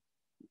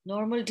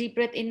 Normal deep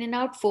breath in and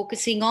out,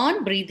 focusing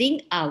on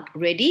breathing out.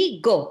 Ready?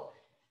 Go.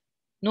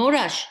 No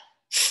rush.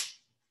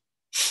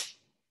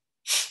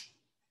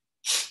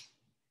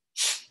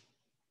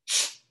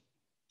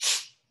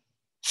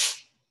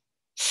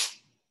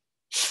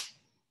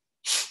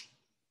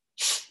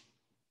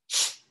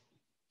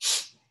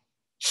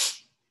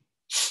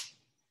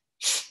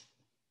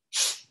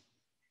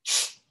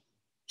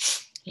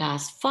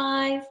 Last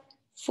 5,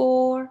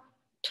 4,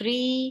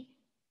 3,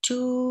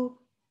 2,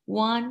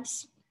 1.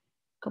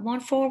 Come on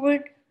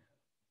forward.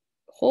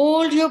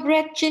 Hold your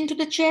breath, chin to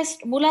the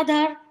chest,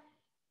 Muladhar.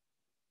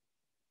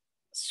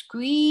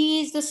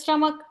 Squeeze the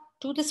stomach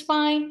to the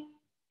spine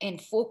and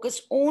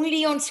focus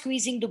only on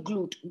squeezing the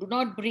glute. Do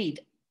not breathe.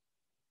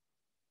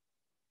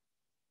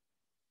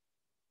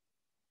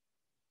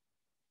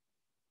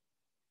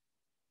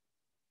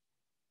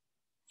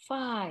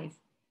 5,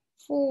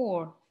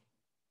 4,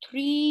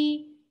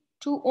 3,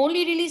 2.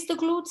 Only release the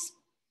glutes.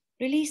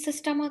 Release the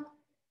stomach.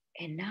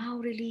 And now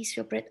release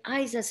your breath.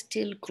 Eyes are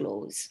still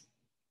closed.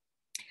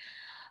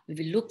 We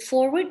will look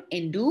forward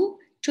and do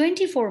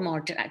 25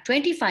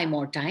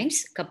 more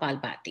times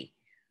Kapalbhati.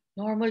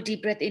 Normal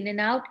deep breath in and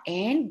out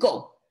and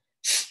go.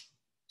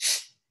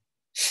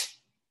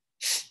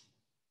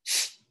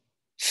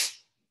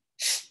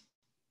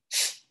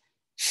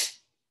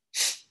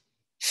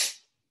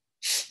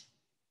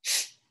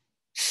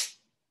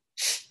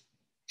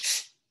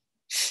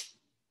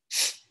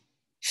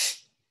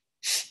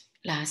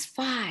 Last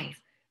 5,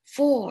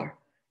 4,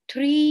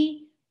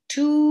 3,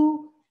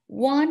 2,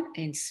 1,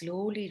 and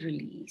slowly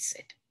release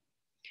it.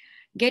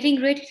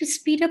 Getting ready to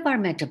speed up our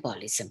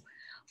metabolism.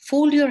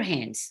 Fold your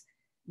hands,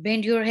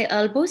 bend your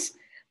elbows,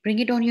 bring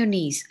it on your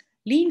knees,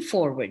 lean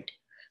forward.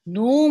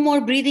 No more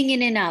breathing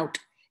in and out,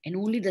 and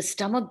only the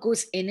stomach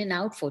goes in and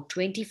out for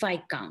 25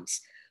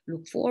 counts.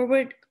 Look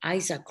forward,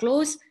 eyes are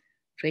closed.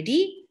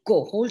 Ready?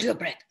 Go. Hold your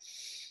breath.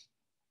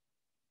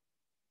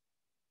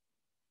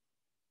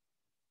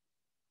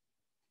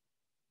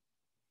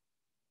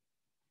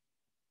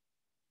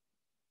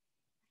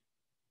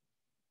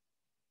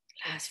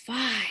 Last 5,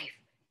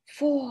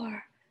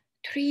 4,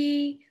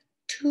 3,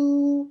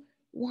 2,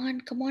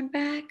 1. Come on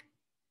back.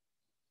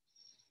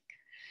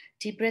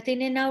 Deep breath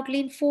in and out,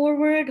 lean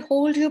forward,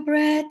 hold your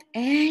breath,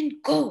 and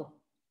go.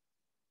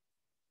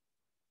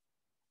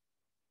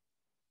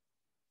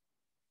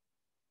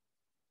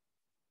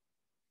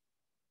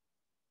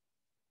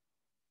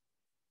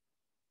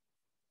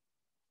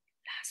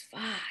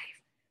 5,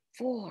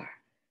 4,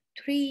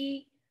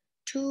 3,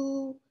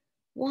 2,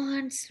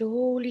 1.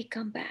 Slowly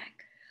come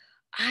back.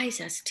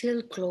 Eyes are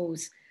still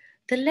closed.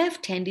 The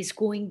left hand is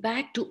going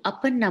back to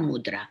Apanna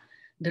Mudra,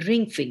 the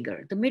ring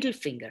finger, the middle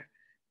finger,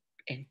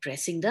 and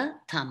pressing the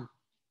thumb.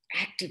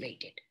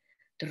 Activate it.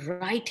 The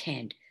right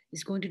hand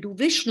is going to do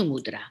Vishnu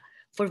Mudra.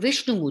 For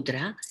Vishnu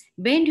Mudra,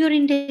 bend your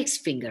index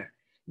finger,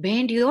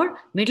 bend your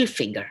middle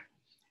finger,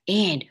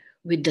 and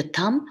with the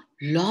thumb,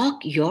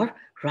 lock your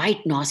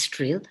right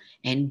nostril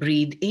and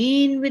breathe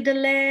in with the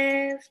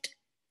left.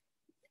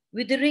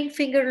 With the ring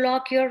finger,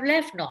 lock your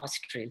left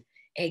nostril.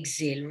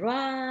 Exhale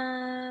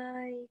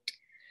right.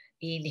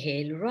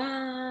 Inhale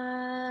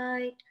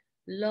right.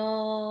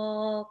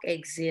 Lock.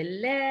 Exhale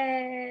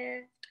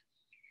left.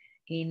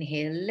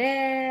 Inhale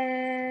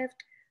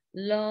left.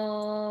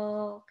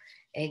 Lock.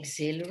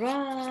 Exhale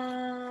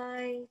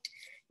right.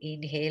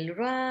 Inhale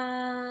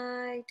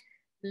right.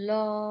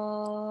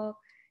 Lock.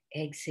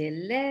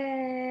 Exhale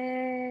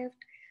left.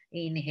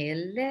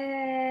 Inhale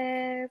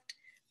left.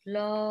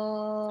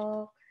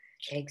 Lock.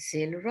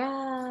 Exhale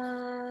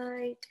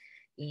right.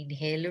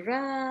 Inhale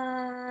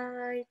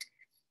right.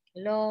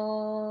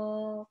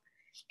 Lock.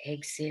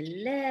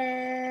 Exhale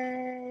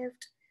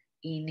left.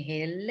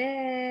 Inhale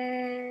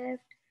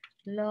left.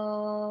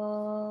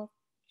 Lock.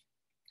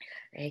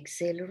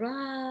 Exhale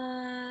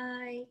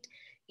right.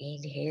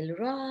 Inhale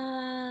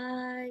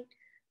right.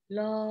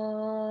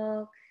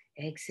 Lock.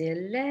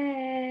 Exhale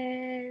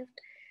left.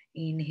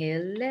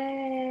 Inhale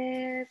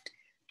left.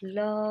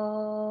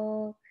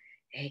 Lock.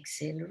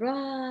 Exhale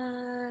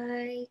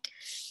right.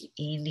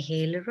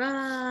 Inhale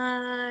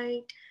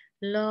right.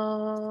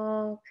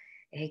 Lock.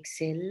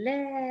 Exhale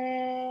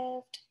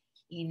left.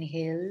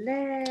 Inhale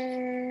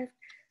left.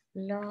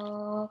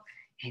 Lock.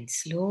 And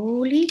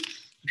slowly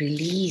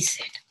release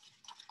it.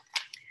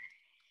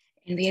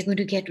 And we are going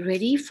to get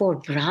ready for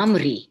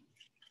Brahmari.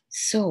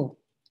 So,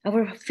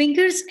 our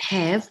fingers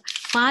have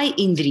 5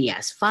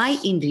 indriyas. 5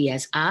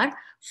 indriyas are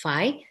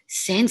 5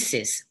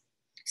 senses.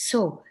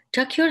 So,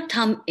 tuck your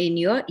thumb in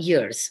your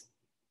ears.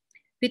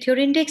 With your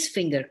index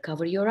finger,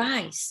 cover your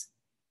eyes.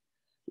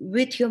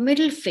 With your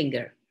middle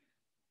finger,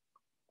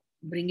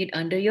 bring it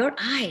under your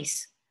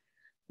eyes.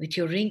 With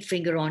your ring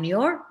finger on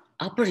your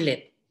upper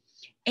lip.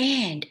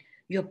 And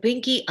your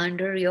pinky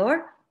under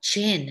your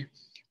chin,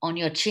 on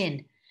your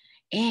chin.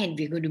 And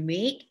we're going to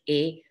make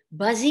a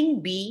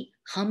buzzing bee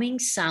humming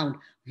sound.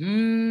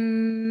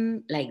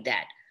 Like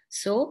that.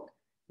 So,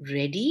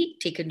 ready?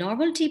 Take a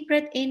normal deep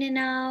breath in and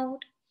out.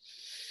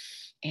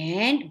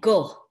 And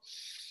go.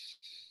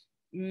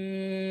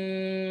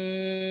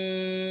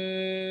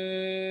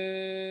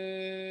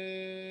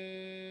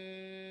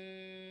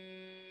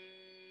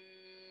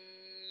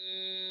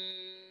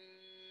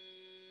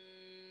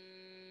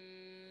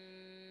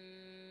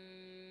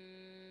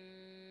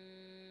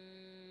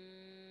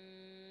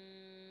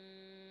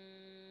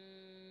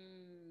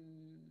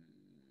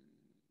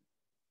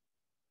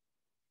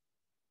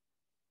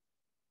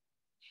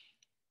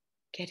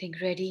 Getting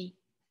ready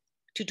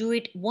to do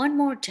it one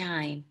more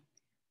time.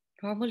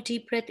 Normal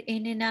deep breath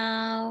in and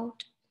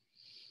out.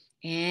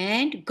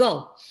 And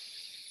go.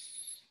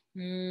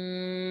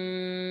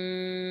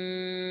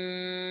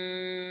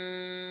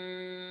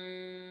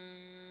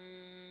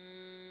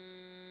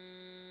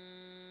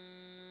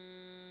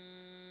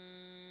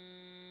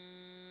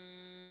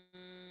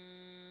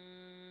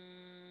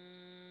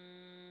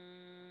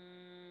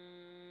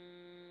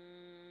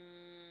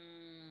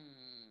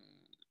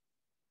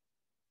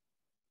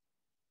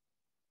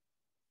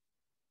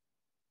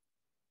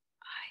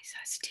 Eyes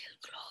are still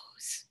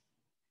closed.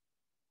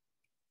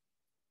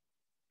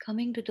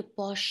 Coming to the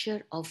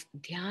posture of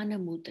Dhyana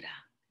Mudra.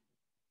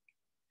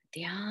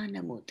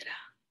 Dhyana Mudra.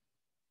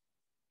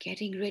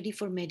 Getting ready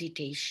for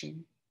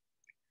meditation.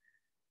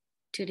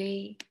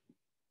 Today,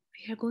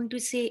 we are going to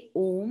say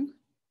Om.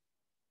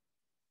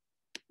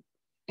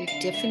 We're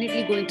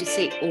definitely going to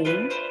say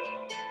Om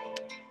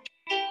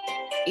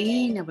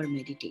in our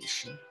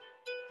meditation.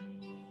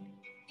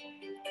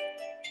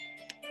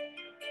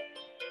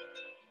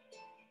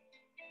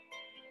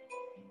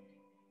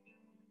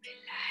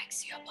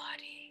 Relax your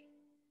body.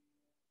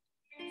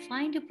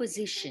 Find a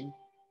position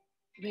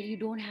where you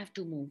don't have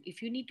to move.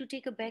 If you need to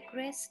take a back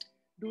rest,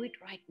 do it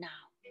right now.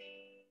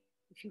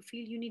 If you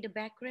feel you need a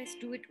back rest,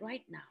 do it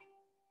right now.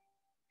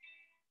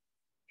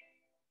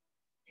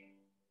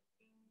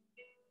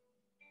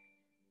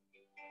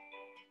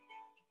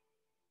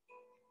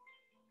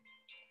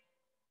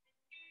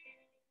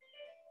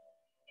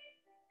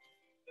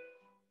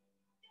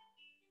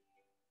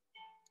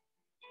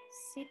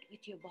 Sit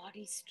with your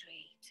body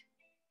straight.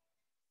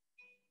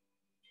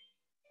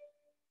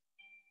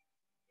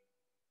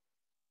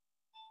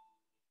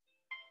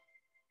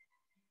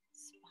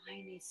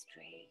 Spine is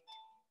straight.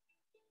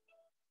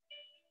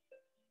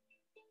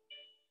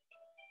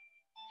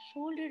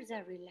 Shoulders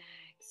are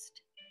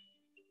relaxed.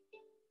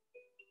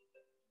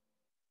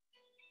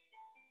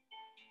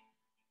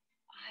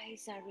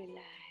 Eyes are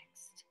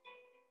relaxed.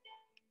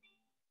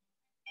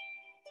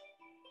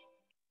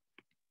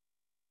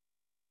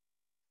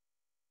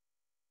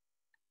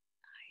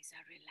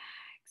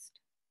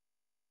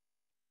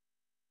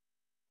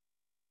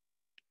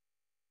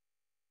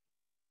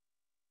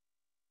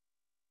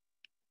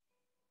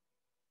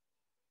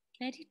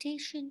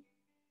 Meditation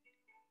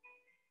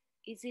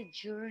is a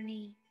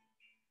journey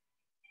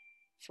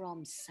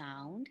from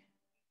sound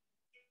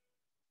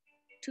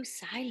to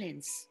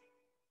silence.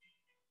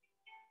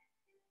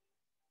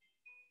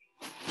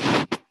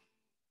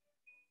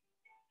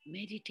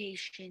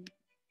 Meditation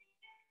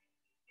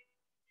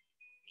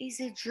is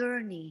a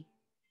journey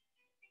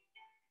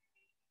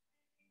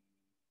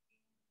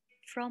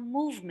from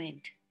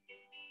movement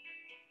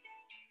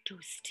to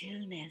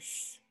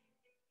stillness.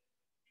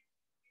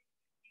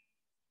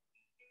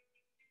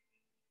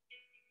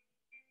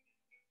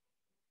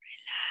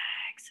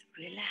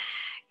 Relax,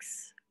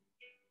 relax.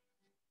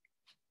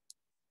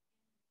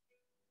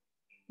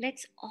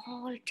 Let's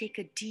all take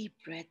a deep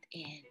breath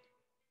in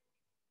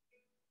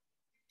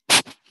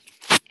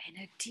and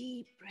a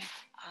deep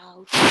breath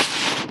out.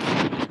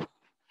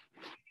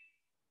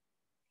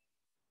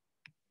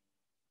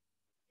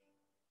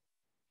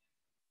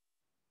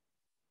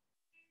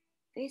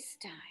 This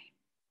time,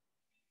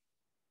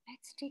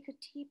 let's take a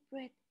deep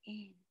breath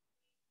in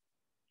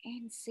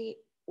and say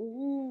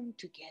Om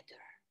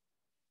together.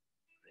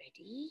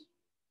 Ready?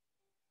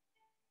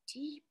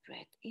 Deep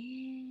breath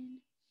in.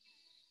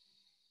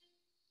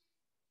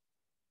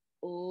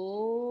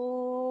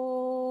 Om.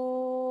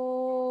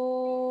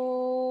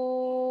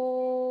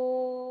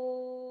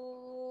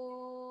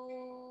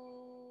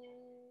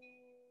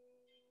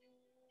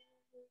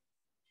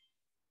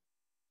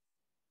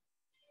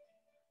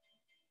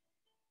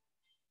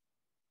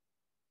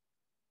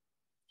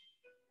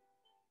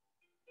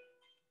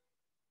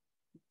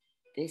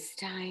 This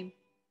time,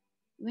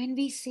 when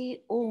we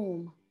say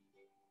Om,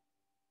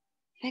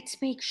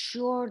 let's make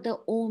sure the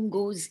Om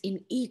goes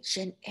in each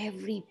and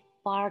every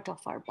part of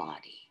our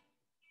body.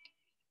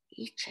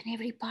 Each and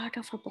every part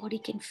of our body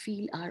can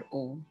feel our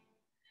Om.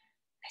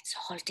 Let's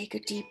all take a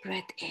deep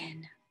breath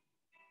in.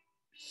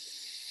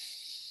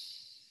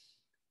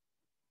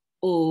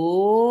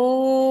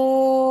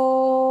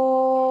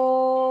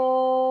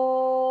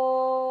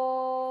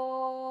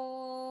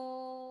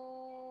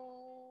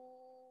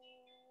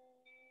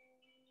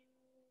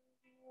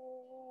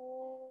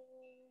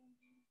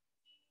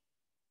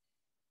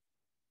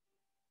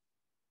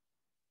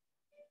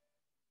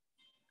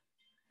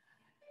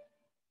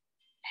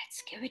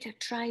 Let's give it a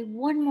try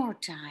one more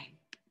time.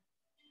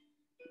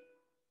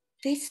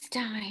 This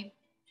time,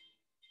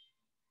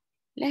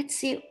 let's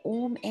say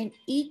Om, and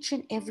each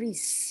and every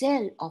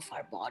cell of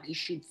our body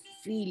should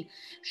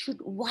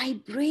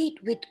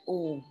vibrate with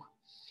Om.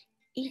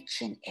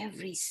 Each and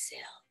every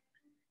cell.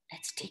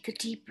 Let's take a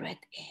deep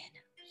breath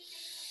in.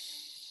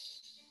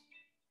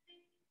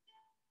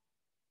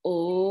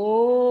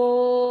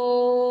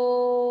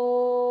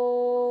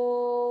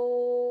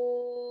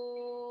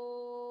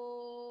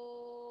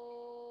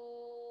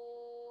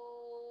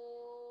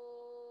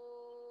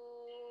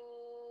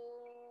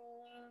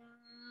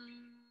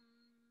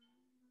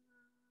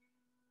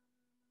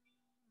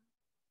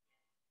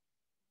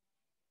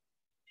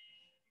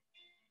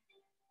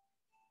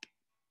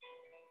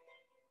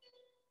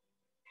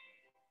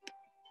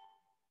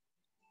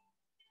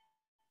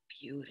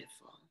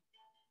 Beautiful.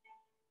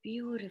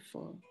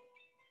 Beautiful.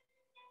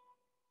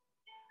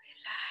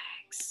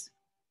 Relax.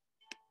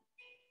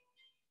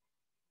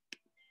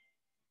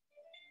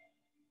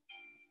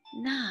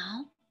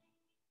 Now,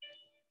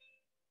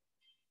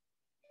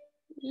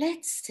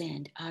 let's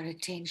send our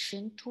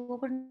attention to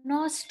our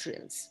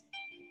nostrils.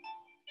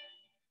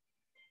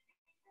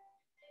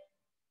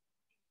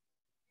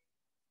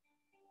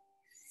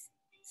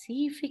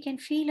 See if we can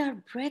feel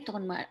our breath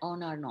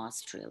on our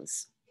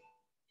nostrils.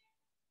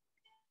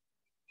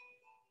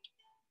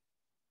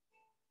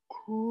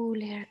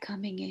 Cool air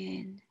coming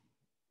in.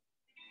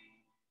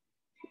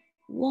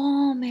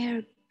 Warm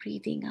air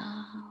breathing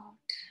out.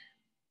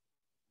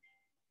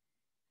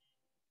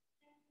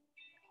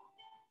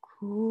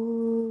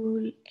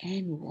 Cool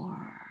and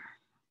warm.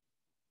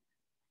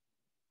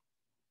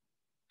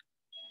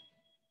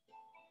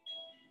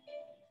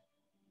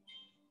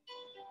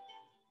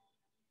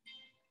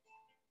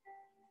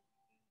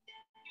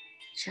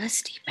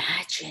 Just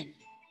imagine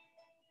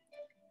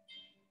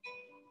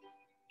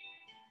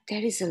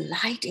there is a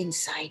light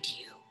inside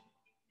you,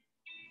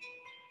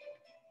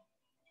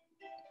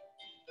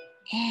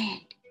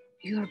 and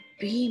you're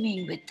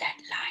beaming with that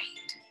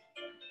light.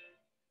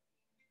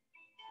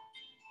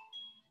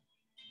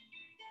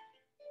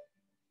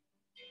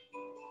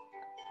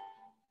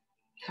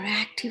 You're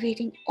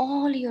activating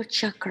all your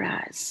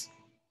chakras.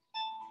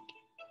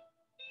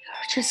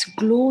 You're just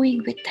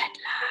glowing with that light.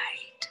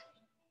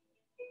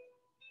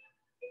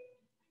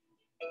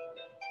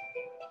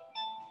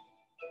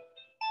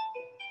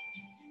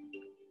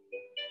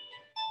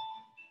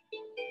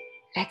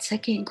 Let's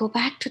again go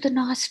back to the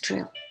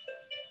nostril.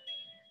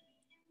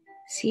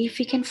 See if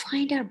we can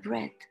find our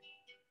breath.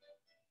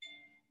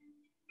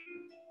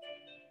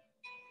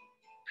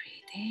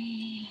 Breathe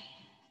in.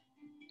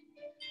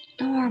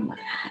 Normal,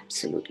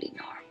 absolutely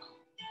normal.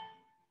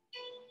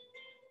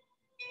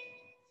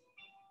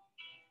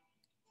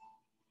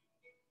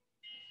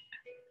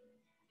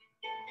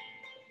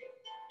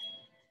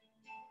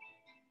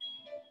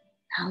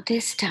 Now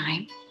this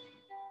time,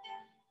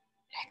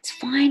 let's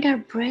find our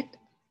breath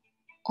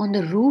on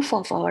the roof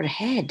of our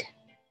head.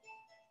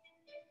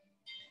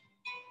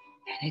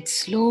 And it's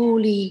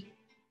slowly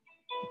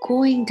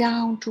going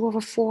down to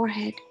our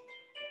forehead,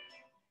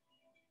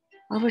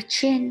 our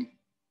chin,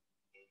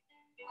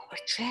 our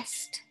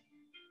chest,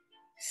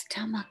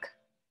 stomach,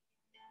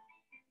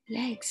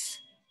 legs,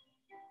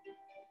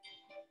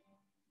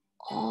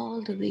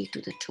 all the way to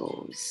the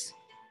toes.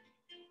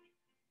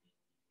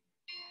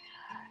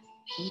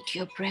 Meet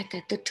your breath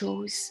at the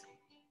toes.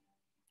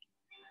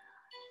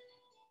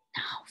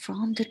 Now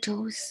from the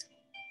toes,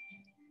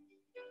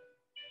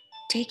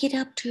 take it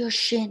up to your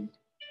shin,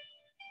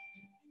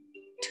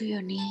 to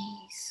your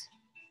knees,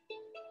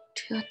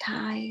 to your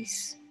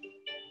thighs,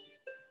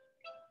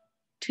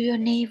 to your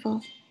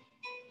navel,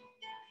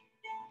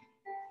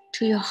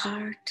 to your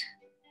heart,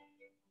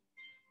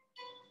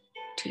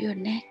 to your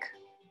neck,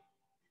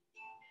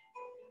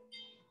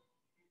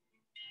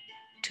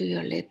 to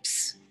your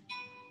lips,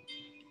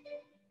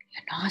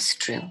 your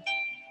nostril,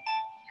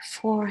 your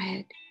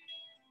forehead,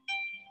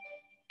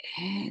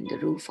 and the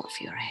roof of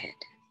your head.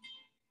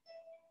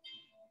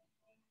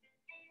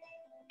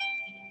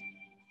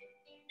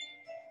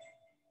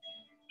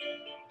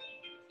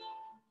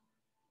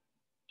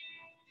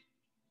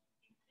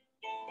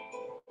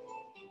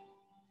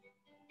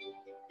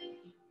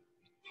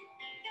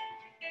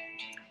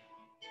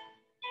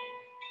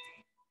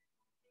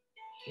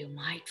 You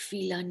might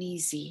feel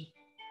uneasy.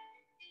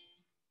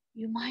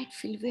 You might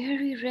feel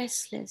very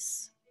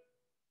restless.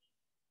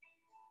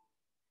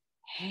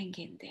 Hang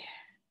in there.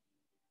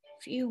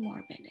 Few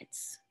more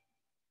minutes.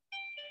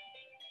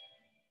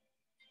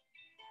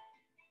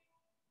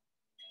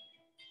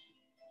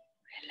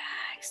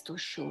 Relax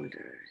those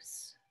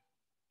shoulders.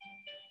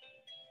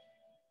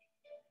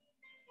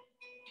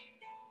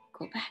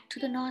 Go back to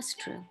the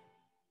nostril.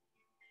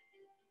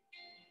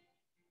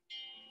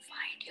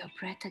 Find your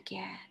breath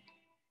again.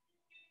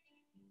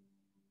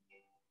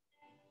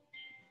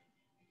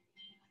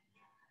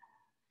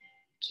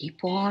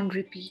 Keep on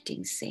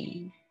repeating,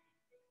 saying,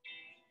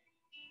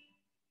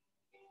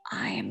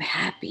 I am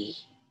happy.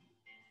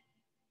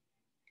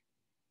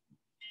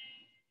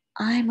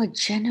 I am a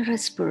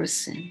generous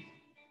person.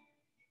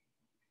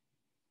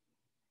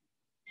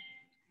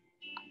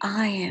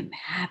 I am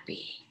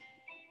happy.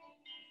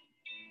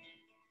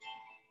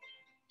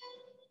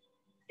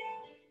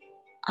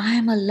 I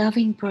am a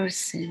loving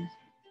person.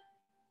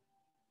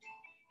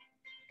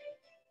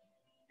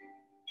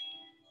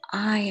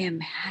 I am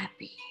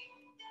happy.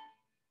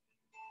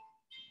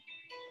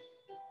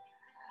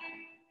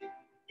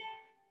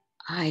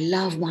 I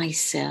love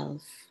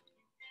myself.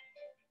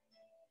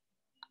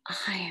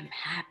 I am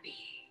happy.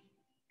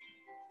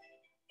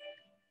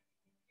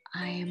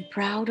 I am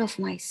proud of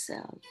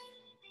myself.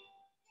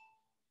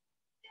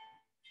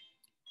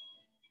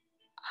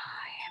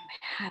 I am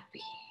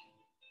happy.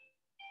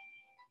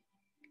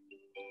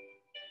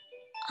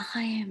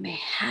 I am a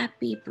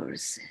happy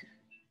person.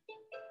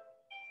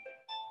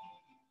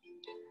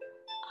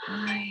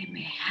 I am a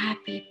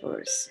happy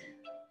person.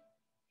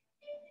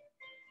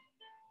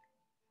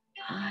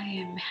 I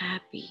am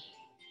happy.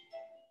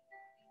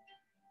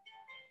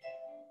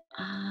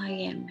 I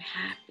am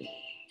happy.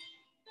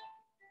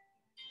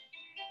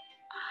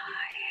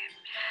 I am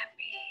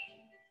happy.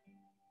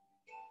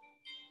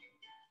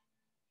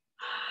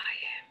 I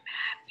am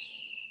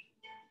happy.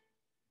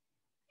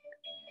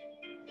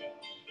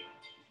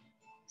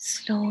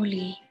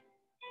 Slowly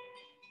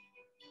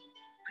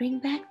bring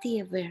back the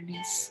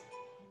awareness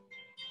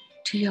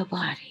to your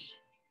body,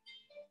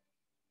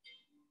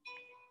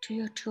 to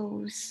your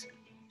toes,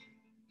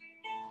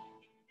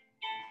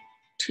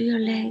 to your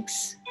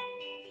legs,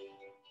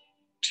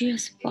 to your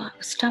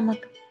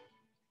stomach,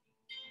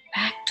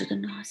 back to the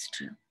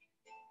nostril.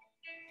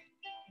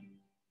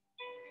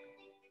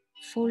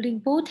 Folding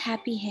both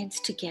happy hands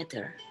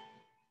together.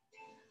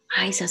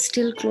 Eyes are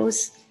still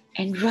closed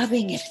and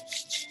rubbing it.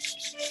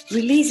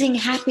 Releasing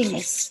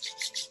happiness,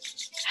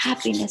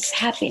 happiness,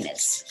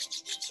 happiness.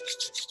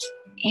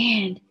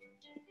 And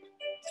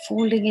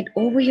folding it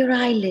over your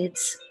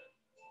eyelids,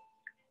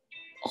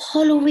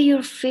 all over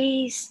your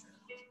face,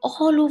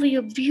 all over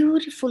your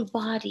beautiful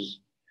body.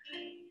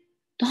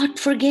 Not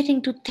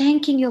forgetting to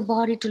thanking your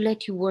body to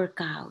let you work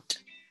out.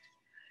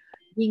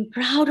 Being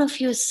proud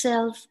of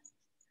yourself,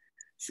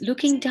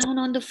 looking down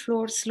on the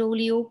floor,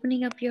 slowly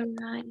opening up your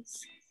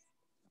eyes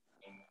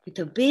with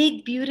a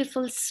big,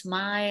 beautiful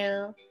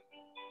smile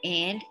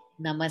and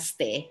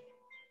namaste.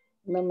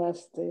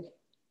 Namaste.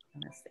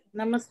 Namaste.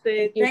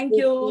 Namaste. Thank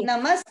you.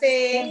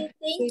 Namaste.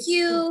 Thank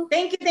you.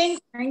 Thank you.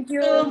 Thank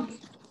you.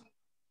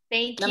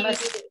 Thank you.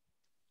 Namaste.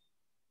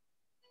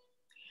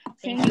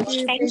 Thank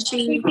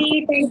you,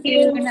 Priti. Thank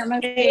you.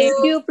 Namaste.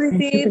 Thank you,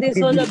 Priti. This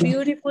was a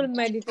beautiful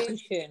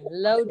meditation.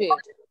 Loved it.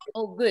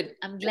 Oh, good.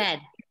 I'm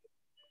glad.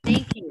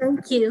 Thank you.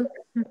 Thank you.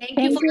 Thank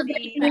you for the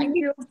feedback. Thank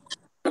you.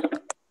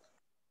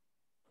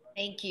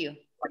 Thank you.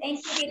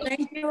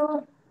 Thank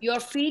you. Your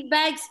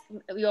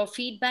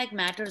feedback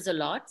matters a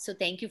lot. So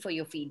thank you for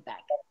your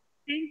feedback.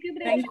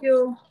 Thank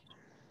you.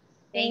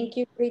 Thank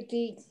you,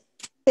 Priti.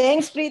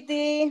 Thanks,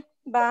 Priti.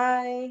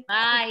 Bye.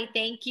 Bye.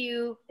 Thank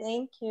you.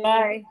 Thank you.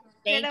 Bye.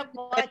 Thank Instead of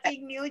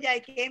watching news, I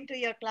came to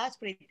your class,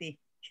 Priti.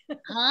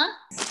 Huh?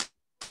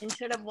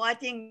 Instead of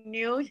watching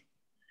news,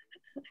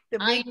 the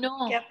I big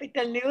know.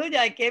 capital news,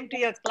 I came to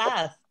your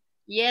class.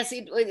 Yes,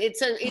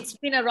 it's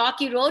been a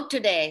rocky road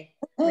today.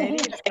 Very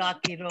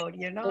rocky road,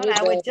 you know. Very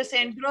I was bad. just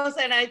engrossed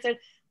and I said,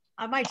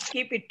 I might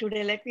skip it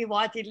today. Let me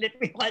watch it. Let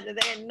me watch it.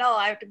 Then, no,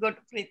 I have to go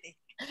to Priti.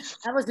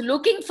 I was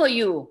looking for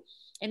you,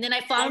 and then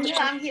I found you.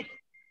 I'm here.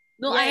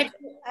 No, Yeah,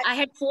 I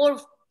had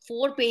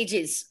four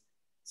pages,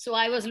 so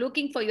I was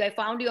looking for you. I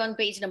found you on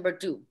page number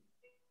 2.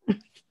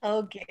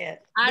 Okay. Did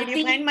Aarti.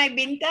 you find my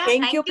Binta?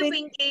 Thank you,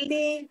 Pinky.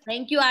 Priti.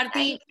 Thank you, Aarti.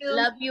 Thank you.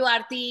 Love you,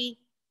 Aarti.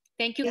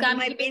 Thank you, Is my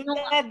Kamini. No,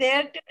 Binta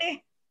there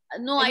today?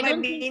 no, Is I my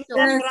don't think Binta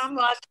so. from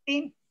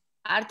Austin?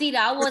 Aarti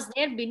Rao was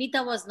there.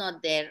 Binita was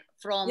not there.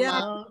 From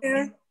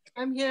Okay.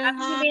 I'm here.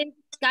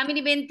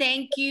 Kamini Ben,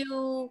 thank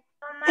you.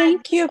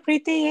 Thank you,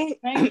 Priti.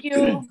 Thank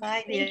you.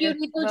 Bye, Thank dear. you,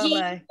 Rituji.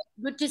 Bye-bye.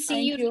 Good to see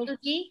Thank you, you.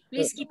 Rituji.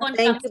 Please keep on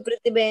Thank coming. you,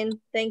 Priti Ben.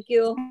 Thank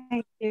you.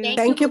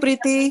 Thank you,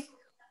 Priti.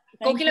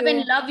 Thank Kokila Ben,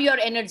 you. love your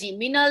energy.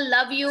 Minal,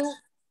 love you.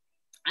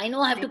 I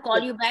know I have to call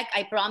you back.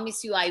 I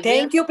promise you I will.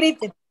 Thank you,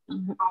 Priti.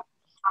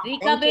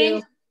 Rika Thank Ben,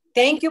 you.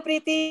 Thank you,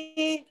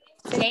 Priti.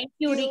 thank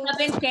you. Rika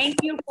Ben,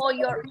 thank you for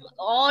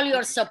all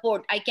your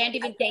support. I can't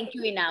even thank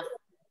you enough.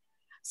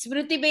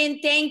 Smriti Ben,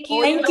 thank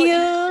you. Thank you.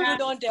 You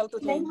don't have to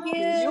thank Thank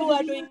you. you. You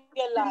are doing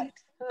a lot.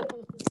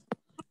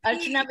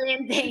 Archana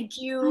Ben, thank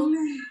you.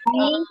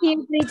 Thank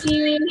you,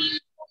 Priti.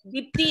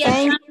 Dipti,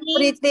 Thank Achani,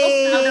 you, so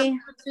proud of Priti. you.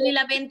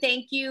 Sunila Ben,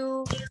 thank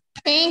you.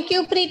 Thank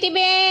you, Priti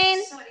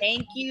Ben.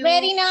 Thank you.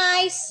 Very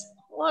nice.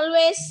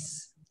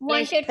 Always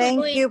wanted to do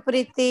Thank it. you,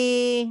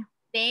 Priti.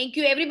 Thank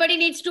you. Everybody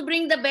needs to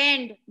bring the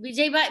band.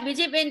 Vijay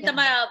Ben,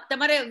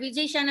 tamare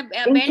Vijay Shan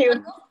Thank band. you.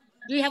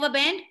 Do you have a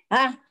band?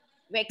 Ah,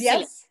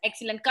 Excellent. yes.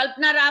 Excellent.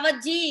 कल्पना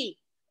रावत जी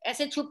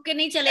ऐसे छुप के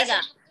नहीं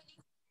चलेगा.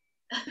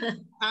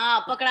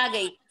 हाँ पकड़ा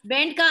गई.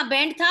 Band का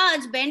band था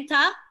आज बैंड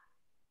था.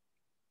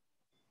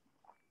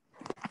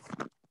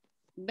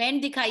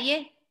 बैंड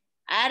दिखाइए.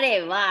 अरे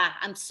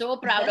वाह. I'm so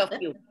proud of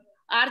you.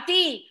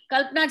 Aarti,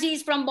 Kalpana ji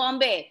is from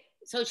Bombay,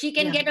 so she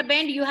can get a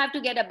band. You have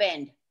to get a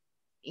band.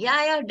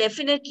 Yeah,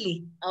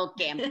 definitely.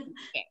 Okay.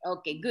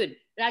 Okay. Good.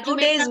 Raju 2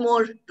 days Mehta.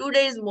 more. 2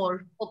 days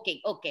more.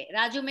 Okay.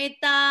 Raju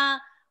Mehta,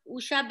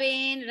 Usha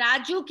Ben.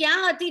 Raju, क्या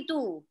हती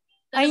तू?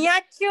 અહીંયા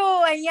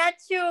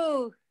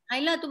છું.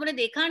 હાઈલા તું મને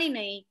દેખાણી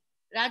નહીં.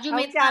 રાજુ હવે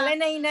મહેતા. ચાલે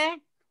નહીં ને?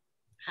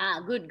 હા,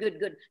 good.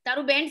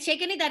 તારું બેન્ડ છે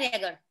કે નહીં તારી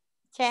આગળ?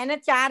 છે ને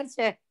 4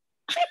 છે.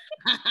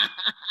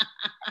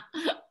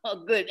 Oh,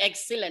 good,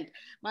 excellent.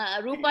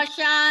 Rupa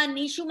Shah,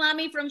 Nishu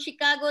Mami from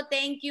Chicago,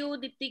 thank you.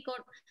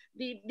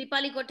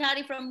 Dipali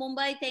Kothari from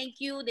Mumbai, thank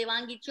you.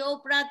 Devangi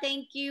Chopra,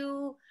 thank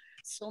you.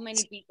 So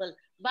many people.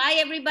 Bye,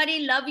 everybody.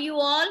 Love you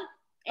all.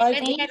 And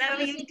let's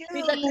get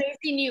with the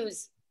crazy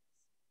news.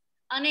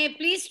 And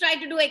please try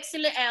to do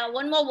excellent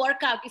one more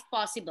workout if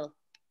possible.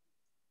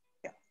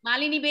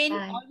 Malini Ben,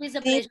 always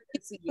a pleasure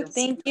to see you.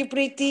 Thank you,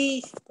 Priti.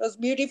 It was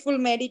beautiful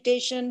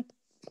meditation.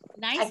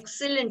 Nice.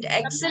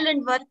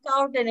 Excellent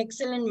workout and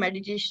excellent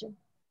meditation.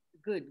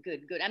 Good.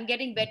 I'm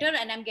getting better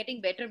and I'm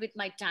getting better with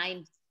my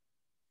time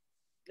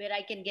where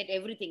I can get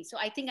everything. So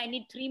I think I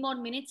need 3 more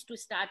minutes to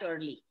start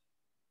early.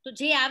 So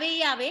je aave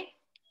ye aave,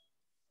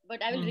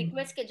 but I will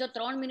request ke jo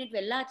 3 minute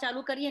vella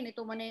chalu kariye ne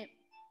to mane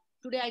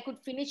today I could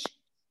finish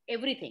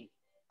everything.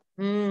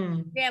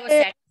 Today I was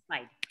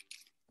satisfied.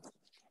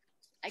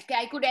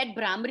 I could add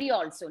Brahmari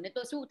also. Ne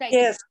to શું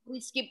થાય Yes.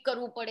 skip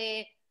કરવું પડે,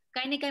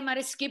 કઈ ને કઈ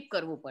મારે skip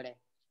કરવું પડે.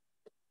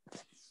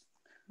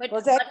 It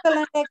was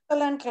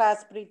excellent class,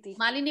 Priti.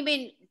 Malini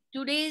Ben,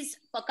 today's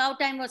Pakao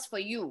time was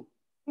for you.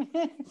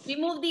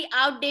 Remove the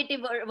outdated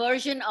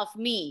version of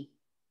me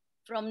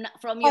from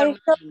your mind.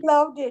 I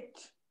loved it.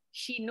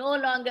 She no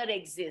longer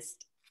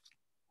exists.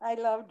 I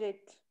loved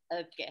it.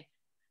 Okay.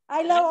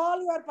 I love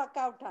all your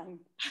Pakao time.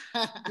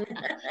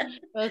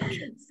 Okay.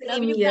 Same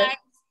Love you here.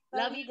 guys.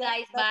 Love you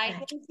guys. Bye.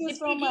 Thank you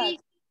so much.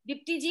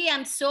 Dipti ji,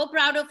 I'm so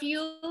proud of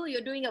you.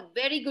 You're doing a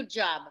very good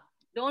job.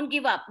 Don't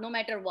give up no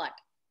matter what.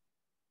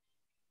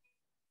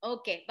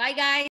 Okay. Bye, guys.